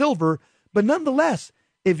precious than silver. But nonetheless,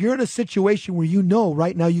 if you're in a situation where you know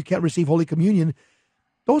right now you can't receive Holy Communion,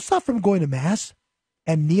 don't stop from going to Mass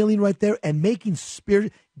and kneeling right there and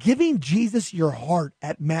giving Jesus your heart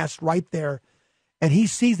at Mass right there. And he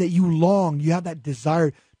sees that you have that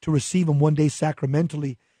desire to receive him one day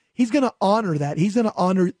sacramentally. He's going to honor that. He's going to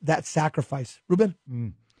honor that sacrifice. Ruben?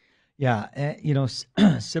 Yeah.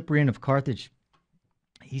 Cyprian of Carthage,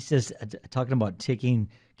 he says, talking about taking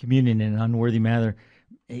communion in an unworthy manner,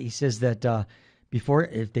 he says that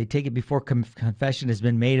if they take it before confession has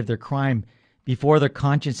been made of their crime, before their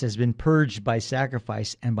conscience has been purged by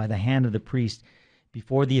sacrifice and by the hand of the priest,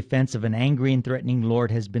 before the offense of an angry and threatening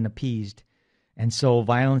Lord has been appeased. And so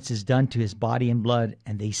violence is done to his body and blood,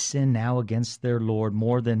 and they sin now against their Lord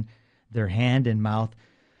more than their hand and mouth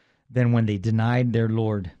than when they denied their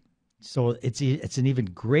Lord. So it's an even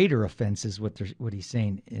greater offense is what he's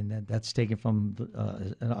saying, and that's taken from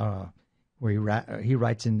where he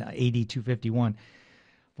writes in AD 251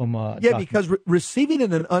 from because receiving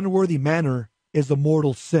in an unworthy manner is a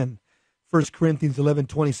mortal sin. 1 Corinthians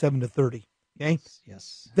 11:27-30. Okay.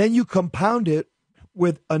 Yes. Then you compound it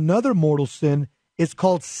with another mortal sin. It's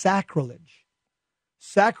called sacrilege.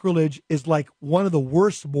 Sacrilege is like one of the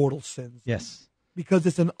worst mortal sins. Yes. Because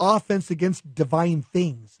it's an offense against divine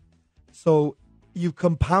things. So you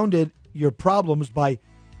compounded your problems by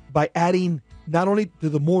adding not only to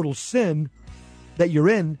the mortal sin that you're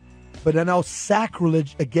in, but now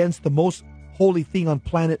sacrilege against the most holy thing on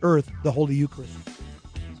planet Earth, the Holy Eucharist.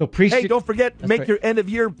 So priest, hey, don't forget, make your end of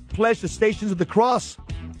year pledge to Stations of the Cross.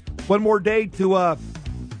 One more day to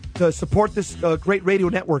support this great radio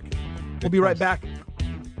network. We'll be right back.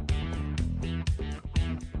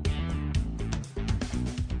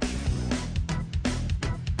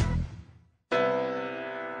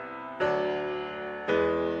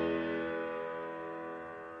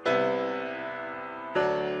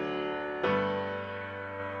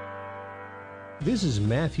 This is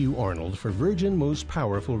Matthew Arnold for Virgin Most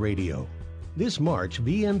Powerful Radio. This March,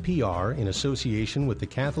 VMPR, in association with the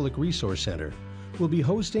Catholic Resource Center, will be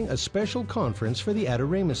hosting a special conference for the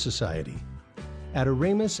Adoramus Society.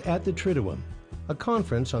 Adoramus at the Triduum, a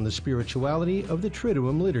conference on the spirituality of the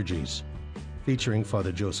Triduum liturgies, featuring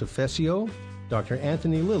Father Joseph Fessio, Dr.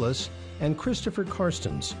 Anthony Lillis, and Christopher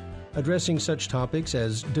Karstens, addressing such topics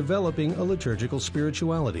as developing a liturgical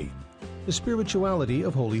spirituality, the spirituality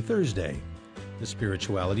of Holy Thursday, the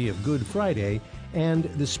spirituality of Good Friday, and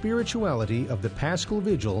the spirituality of the Paschal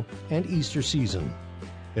Vigil and Easter season.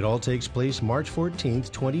 It all takes place March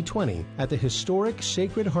 14th, 2020 at the historic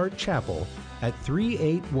Sacred Heart Chapel at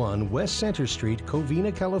 381 West Center Street,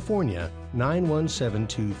 Covina, California,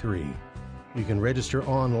 91723. You can register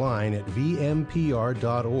online at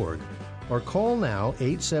vmpr.org or call now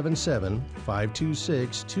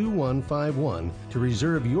 877-526-2151 to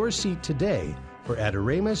reserve your seat today for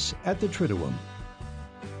Adoramus at the Triduum.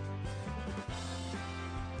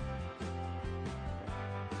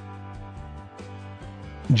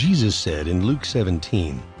 Jesus said in Luke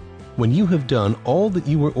 17, "When you have done all that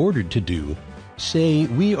you were ordered to do, say,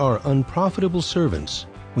 'We are unprofitable servants.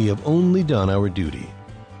 We have only done our duty.'"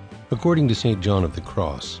 According to St. John of the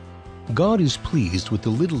Cross, God is pleased with the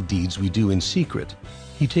little deeds we do in secret.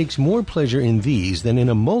 He takes more pleasure in these than in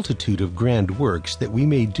a multitude of grand works that we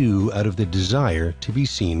may do out of the desire to be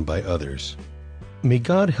seen by others. May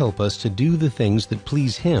God help us to do the things that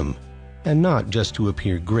please Him, and not just to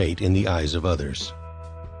appear great in the eyes of others.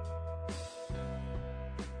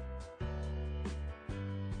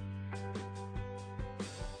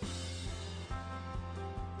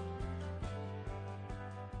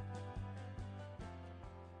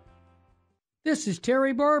 This is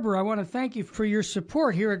Terry Barber. I want to thank you for your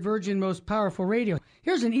support here at Virgin Most Powerful Radio.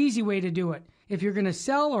 Here's an easy way to do it. If you're going to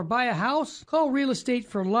sell or buy a house, call Real Estate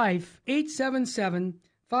for Life,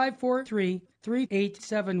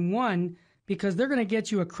 877-543-3871, because they're going to get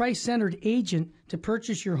you a Christ-centered agent to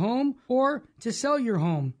purchase your home or to sell your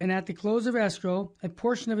home. And at the close of escrow, a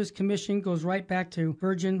portion of his commission goes right back to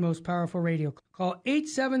Virgin Most Powerful Radio. Call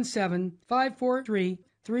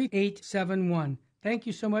 877-543-3871. Thank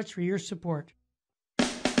you so much for your support.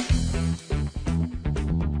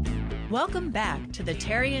 Welcome back to the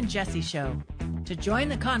Terry and Jesse Show. To join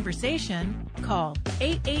the conversation, call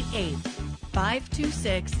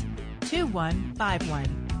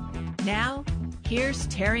 888-526-2151. Now, here's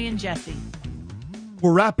Terry and Jesse.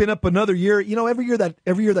 We're wrapping up another year. You know, every year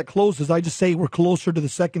that closes, I just say we're closer to the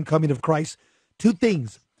second coming of Christ. Two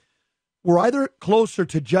things. We're either closer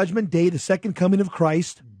to Judgment Day, the second coming of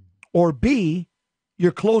Christ, or B,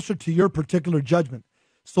 you're closer to your particular judgment.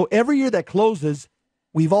 So every year that closes,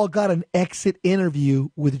 we've all got an exit interview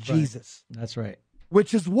with Jesus. That's right.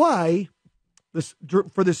 Which is why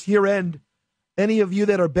for this year end, any of you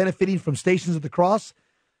that are benefiting from Stations of the Cross,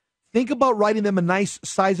 think about writing them a nice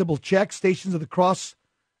sizable check. Stations of the Cross,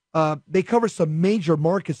 they cover some major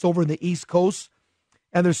markets over in the East Coast.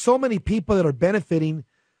 And there's so many people that are benefiting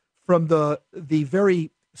from the very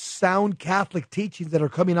sound Catholic teachings that are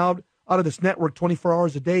coming out of this network 24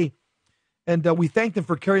 hours a day. And we thank them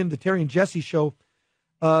for carrying the Terry and Jesse Show.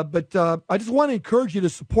 But I just want to encourage you to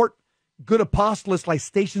support good apostolates like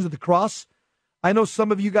Stations of the Cross. I know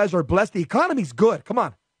some of you guys are blessed. The economy's good. Come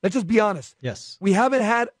on. Let's just be honest. Yes. We haven't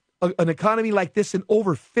had an economy like this in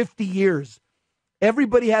over 50 years.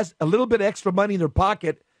 Everybody has a little bit of extra money in their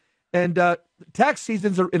pocket. And tax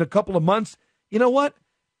seasons are in a couple of months. You know what?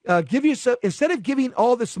 Instead of giving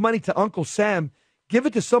all this money to Uncle Sam, give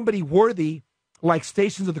it to somebody worthy like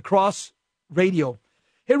Stations of the Cross Radio.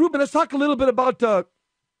 Hey, Ruben, let's talk a little bit about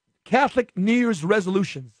Catholic New Year's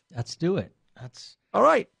resolutions. Let's do it. All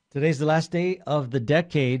right. Today's the last day of the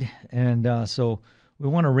decade, and so we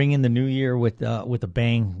want to ring in the new year with a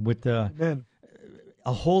bang, with a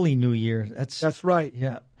holy new year. That's right.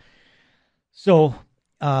 Yeah. So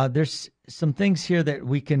there's some things here that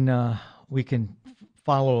we can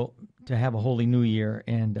follow to have a holy new year,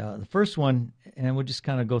 and the first one, and we'll just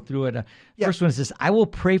kind of go through it. First one is this: I will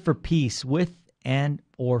pray for peace with and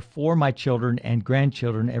or for my children and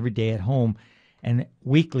grandchildren every day at home and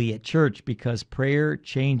weekly at church, because prayer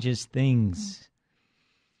changes things.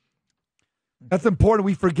 That's important.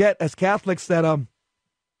 We forget as Catholics that,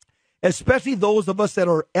 especially those of us that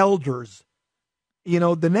are elders, you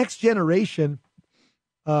know, the next generation,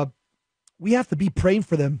 we have to be praying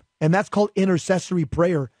for them. And that's called intercessory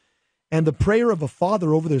prayer. And the prayer of a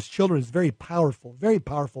father over his children is very powerful, very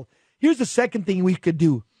powerful. Here's the second thing we could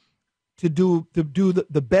do to do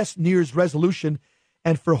the best New Year's resolution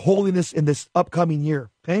and for holiness in this upcoming year,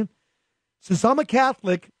 okay? Since I'm a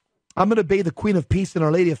Catholic, I'm going to obey the Queen of Peace and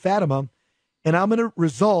Our Lady of Fatima, and I'm going to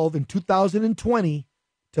resolve in 2020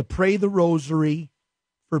 to pray the rosary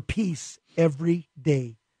for peace every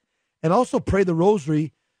day. And also pray the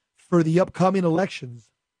rosary for the upcoming elections,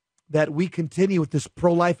 that we continue with this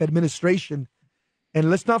pro-life administration. And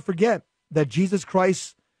let's not forget that Jesus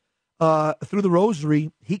Christ, through the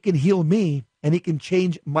rosary, he can heal me and he can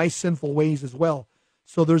change my sinful ways as well.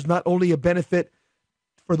 So there's not only a benefit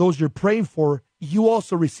for those you're praying for, you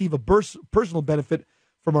also receive a personal benefit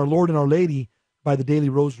from our Lord and Our Lady by the daily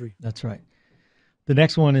rosary. That's right. The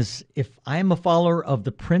next one is, if I am a follower of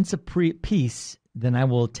the Prince of Peace, then I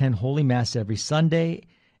will attend Holy Mass every Sunday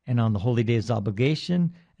and on the holy days of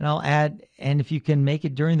obligation. And I'll add, and if you can make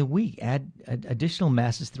it during the week, add additional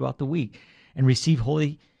Masses throughout the week and receive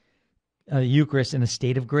Holy Eucharist in a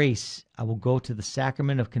state of grace. I will go to the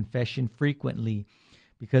sacrament of confession frequently,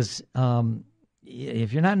 because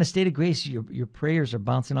if you're not in a state of grace, your prayers are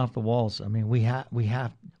bouncing off the walls. I mean,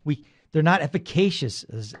 they're not efficacious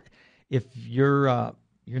if you're not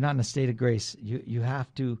in a state of grace. You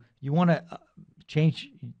want to change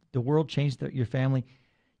the world, change your family.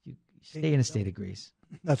 You stay in a state of grace.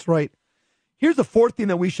 That's right. Here's the fourth thing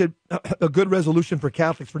that we should, a good resolution for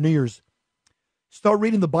Catholics for New Year's. Start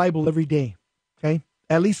reading the Bible every day, okay?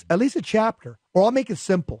 At least a chapter, or I'll make it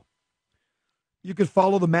simple. you could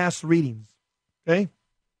follow the mass readings. Okay,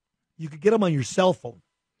 you could get them on your cell phone,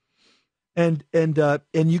 and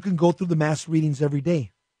you can go through the mass readings every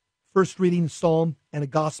day. First reading, psalm, and a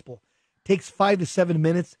gospel takes 5 to 7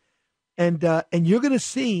 minutes, and you're going to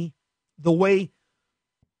see the way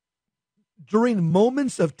during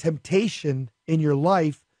moments of temptation in your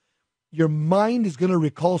life, your mind is going to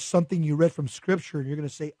recall something you read from Scripture, and you're going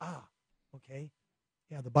to say, okay,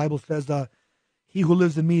 yeah, the Bible says, he who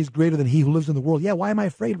lives in me is greater than he who lives in the world. Yeah, why am I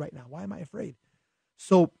afraid right now? Why am I afraid?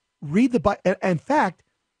 So read the Bible. In fact,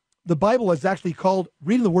 the Bible is actually called,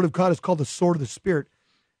 reading the Word of God is called the sword of the Spirit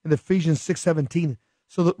in Ephesians 6:17.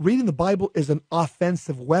 So reading the Bible is an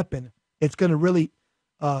offensive weapon. It's going to really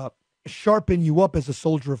sharpen you up as a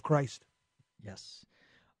soldier of Christ. Yes.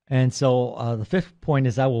 And so the fifth point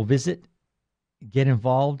is I will visit, get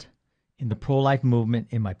involved in the pro-life movement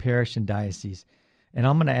in my parish and diocese. And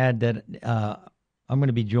I'm going to add that I'm going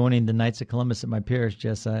to be joining the Knights of Columbus at my parish,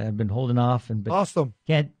 Jess. I've been holding off, and but awesome.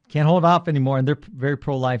 Can't hold off anymore, and they're very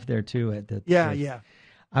pro-life there too. At the yeah, church. yeah.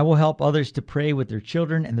 I will help others to pray with their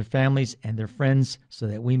children and their families and their friends so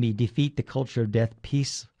that we may defeat the culture of death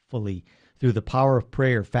peacefully through the power of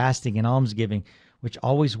prayer, fasting, and almsgiving, which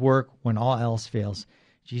always work when all else fails.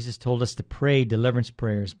 Jesus told us to pray deliverance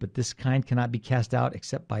prayers, but this kind cannot be cast out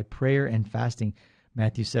except by prayer and fasting,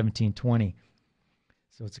 Matthew 17:20.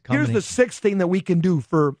 So it's a combination. Here's the sixth thing that we can do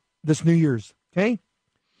for this New Year's, okay?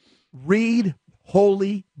 Read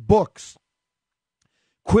holy books.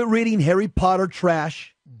 Quit reading Harry Potter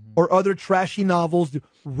trash or other trashy novels,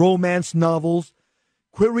 romance novels.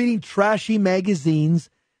 Quit reading trashy magazines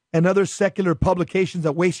and other secular publications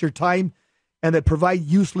that waste your time and that provide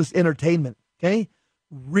useless entertainment, okay?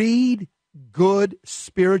 Read good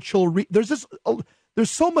spiritual. There's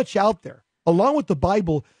so much out there. Along with the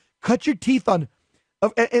Bible, cut your teeth on,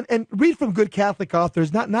 and read from good Catholic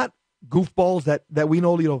authors, not goofballs that we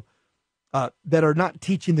know, that are not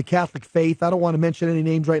teaching the Catholic faith. I don't want to mention any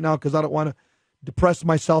names right now because I don't want to depress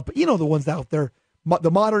myself, but you know the ones out there,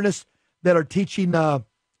 the modernists that are teaching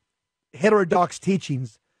heterodox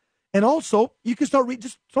teachings. And also, you can start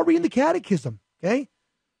reading the Catechism, okay?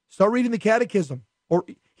 Start reading the Catechism. Or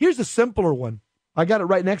here's a simpler one. I got it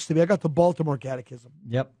right next to me. I got the Baltimore Catechism.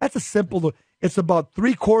 Yep. That's a simple, it's about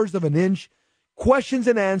 3/4 of an inch, questions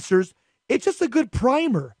and answers. It's just a good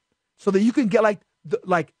primer so that you can get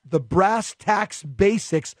like the brass tacks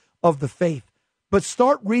basics of the faith. But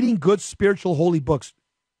start reading good spiritual holy books.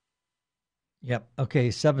 Yep. Okay,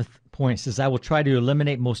 seventh point says, I will try to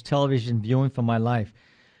eliminate most television viewing from my life,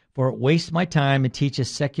 for it wastes my time and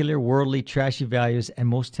teaches secular, worldly, trashy values, and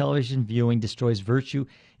most television viewing destroys virtue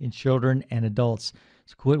in children and adults.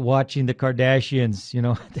 So quit watching the Kardashians.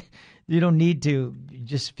 You don't need to.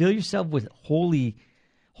 Just fill yourself with holy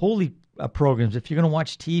programs. If you're going to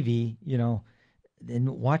watch TV,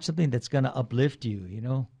 then watch something that's going to uplift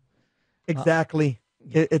you, Exactly.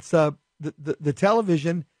 It's the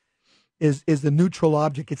television is a neutral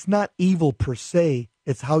object. It's not evil per se.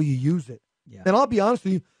 It's how you use it. Yeah. And I'll be honest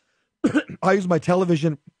with you, I use my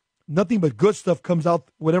television. Nothing but good stuff comes out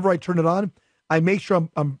whenever I turn it on. I make sure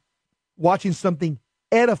I'm watching something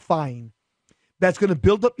edifying that's going to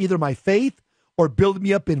build up either my faith or build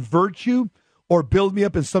me up in virtue or build me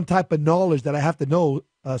up in some type of knowledge that I have to know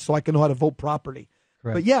so I can know how to vote properly.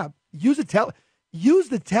 Correct. But yeah, use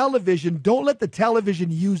the television. Don't let the television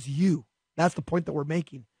use you. That's the point that we're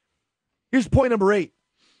making. Here's point number 8.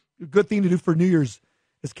 A good thing to do for New Year's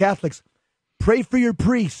as Catholics. Pray for your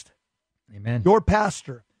priest. Amen. Your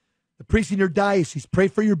pastor, the priest in your diocese. Pray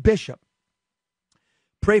for your bishop.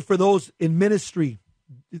 Pray for those in ministry,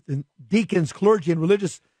 deacons, clergy, and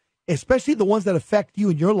religious, especially the ones that affect you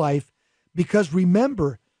in your life, because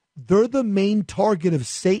remember, they're the main target of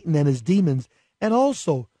Satan and his demons. And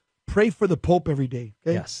also, pray for the Pope every day.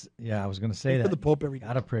 Okay? Yes. Yeah, I was going to say pray that. for the Pope every day.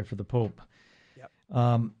 Got to pray for the Pope.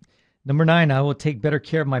 Yep. Number 9, I will take better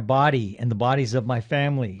care of my body and the bodies of my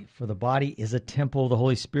family, for the body is a temple of the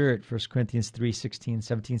Holy Spirit. 1 Corinthians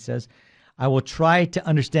 3:16-17 says, I will try to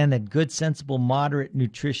understand that good, sensible, moderate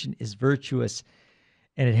nutrition is virtuous,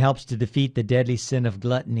 and it helps to defeat the deadly sin of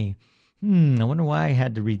gluttony. I wonder why I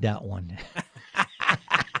had to read that one.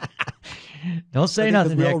 Don't say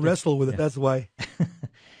nothing. We all wrestle with it. That's why.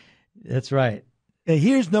 That's right. And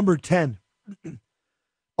here's number 10.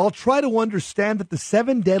 I'll try to understand that the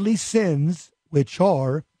 7 deadly sins, which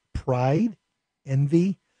are pride,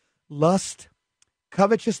 envy, lust,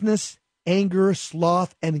 covetousness, anger,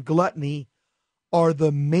 sloth, and gluttony, are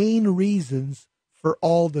the main reasons for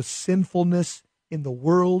all the sinfulness in the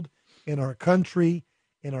world, in our country,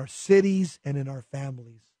 in our cities, and in our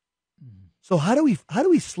families. So how do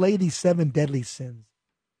we slay these 7 deadly sins?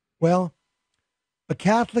 Well, a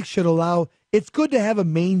Catholic should allow, it's good to have a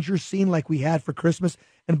manger scene like we had for Christmas.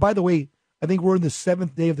 And by the way, I think we're in the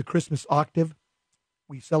 7th day of the Christmas octave.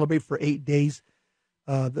 We celebrate for 8 days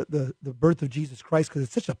the birth of Jesus Christ because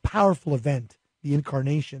it's such a powerful event, the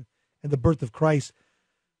incarnation and the birth of Christ.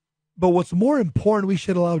 But what's more important, we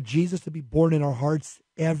should allow Jesus to be born in our hearts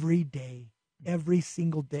every day, every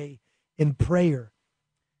single day in prayer.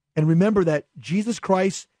 And remember that Jesus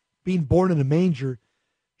Christ being born in a manger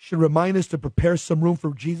should remind us to prepare some room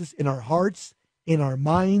for Jesus in our hearts, in our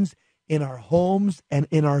minds, in our homes, and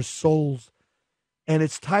in our souls. And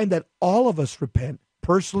it's time that all of us repent,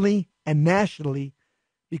 personally and nationally,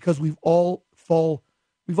 because we've all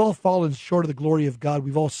fallen short of the glory of God.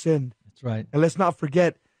 We've all sinned. That's right. And let's not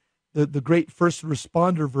forget the great first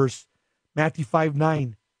responder verse, Matthew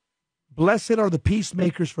 5:9. Blessed are the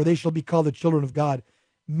peacemakers, for they shall be called the children of God.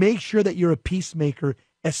 Make sure that you're a peacemaker,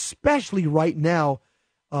 especially right now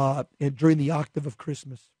during the octave of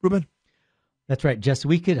Christmas. Ruben? That's right, Jesse.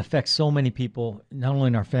 We could affect so many people, not only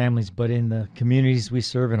in our families, but in the communities we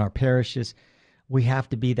serve, in our parishes. We have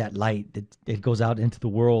to be that light that goes out into the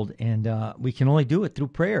world, and we can only do it through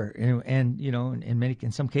prayer, and you know,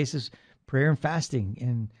 in some cases, prayer and fasting.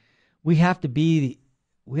 And we have to be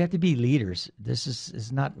leaders. This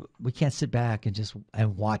is not. We can't sit back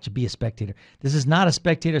and watch, be a spectator. This is not a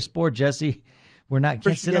spectator sport, Jesse. We're not.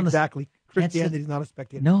 Can't sit on the, exactly. Christianity is not a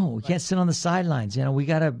spectator. No, we can't sit on the sidelines. You know, we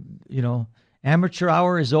gotta. You know, amateur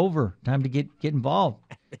hour is over. Time to get involved.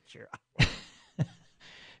 Amateur hour.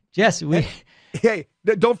 Jesse, Hey,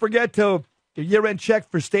 don't forget to your year-end check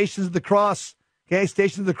for Stations of the Cross. Okay,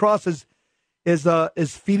 Stations of the Cross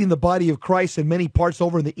is feeding the body of Christ in many parts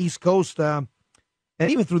over in the East Coast, and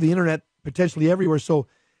even through the internet, potentially everywhere. So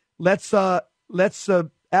let's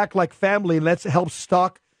act like family and let's help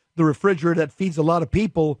stock the refrigerator that feeds a lot of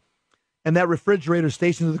people. And that refrigerator,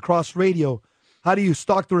 Stations of the Cross Radio. How do you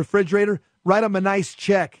stock the refrigerator? Write them a nice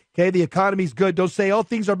check. Okay, the economy's good. Don't say, oh,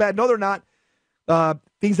 things are bad. No, they're not.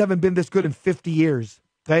 Things haven't been this good in 50 years.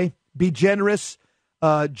 Okay, be generous.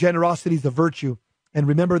 Generosity is a virtue. And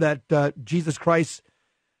remember that Jesus Christ,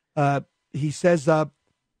 he says,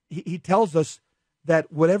 he tells us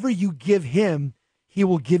that whatever you give him, he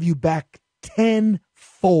will give you back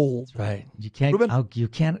tenfold. That's right. You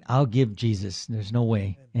can't outgive Jesus. There's no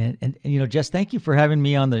way. And you know, Jess, thank you for having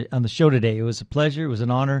me on the show today. It was a pleasure. It was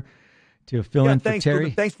an honor to fill in for Terry.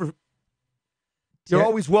 Ruben, thanks for. You're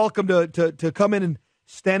always welcome to come in and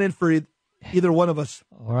stand in for either one of us.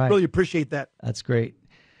 All right. Really appreciate that. That's great.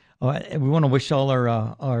 And we want to wish all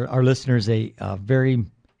our listeners a very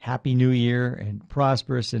happy New Year and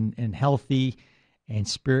prosperous and healthy and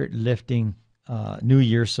spirit-lifting New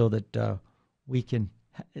Year, so that we can.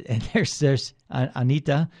 And there's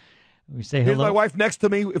Anita. We say hello. Here's my wife next to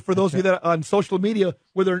me. For those of you that are on social media,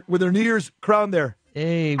 with her New Year's crown there.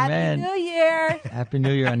 Amen. Happy New Year. Happy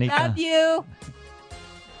New Year, Anita. Love you.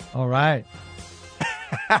 All right.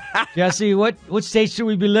 Jesse, what state should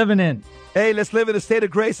we be living in? Hey, let's live in a state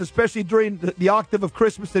of grace, especially during the octave of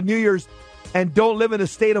Christmas and New Year's, and don't live in a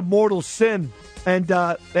state of mortal sin. And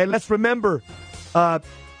let's remember,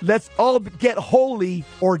 let's all get holy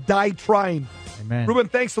or die trying. Amen. Ruben,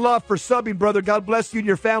 thanks a lot for subbing, brother. God bless you and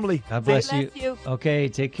your family. God bless you. Okay,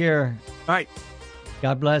 take care. All right.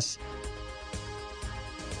 God bless.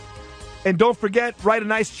 And don't forget, write a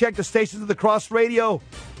nice check to Stations of the Cross Radio.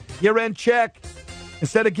 Year-end check.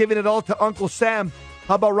 Instead of giving it all to Uncle Sam,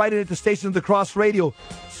 how about writing it to Stations of the Cross Radio?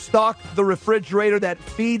 Stock the refrigerator that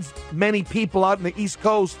feeds many people out in the East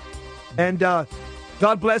Coast. And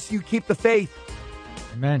God bless you. Keep the faith.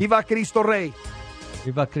 Amen. Viva Cristo Rey.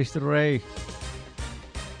 Viva Cristo Rey.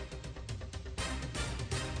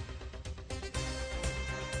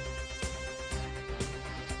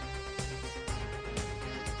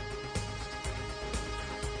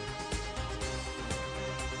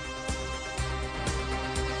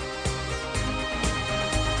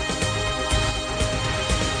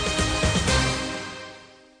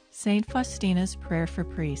 Saint Faustina's Prayer for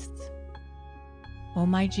Priests. O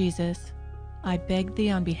my Jesus, I beg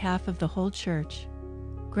thee on behalf of the whole Church,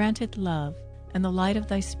 grant it love and the light of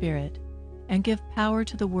thy Spirit, and give power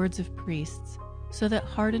to the words of priests, so that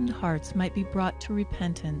hardened hearts might be brought to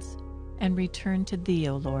repentance and return to thee,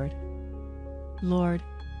 O Lord. Lord,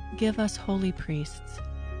 give us holy priests.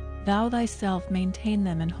 Thou thyself maintain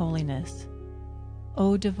them in holiness.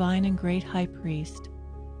 O divine and great High Priest,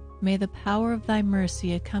 may the power of thy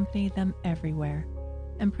mercy accompany them everywhere,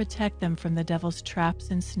 and protect them from the devil's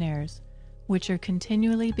traps and snares, which are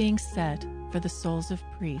continually being set for the souls of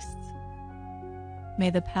priests.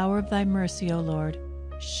 May the power of thy mercy, O Lord,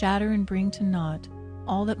 shatter and bring to naught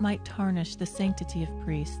all that might tarnish the sanctity of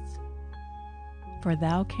priests. for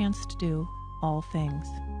thou canst do all things.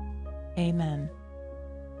 Amen.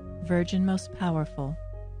 Virgin most powerful,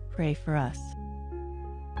 pray for us.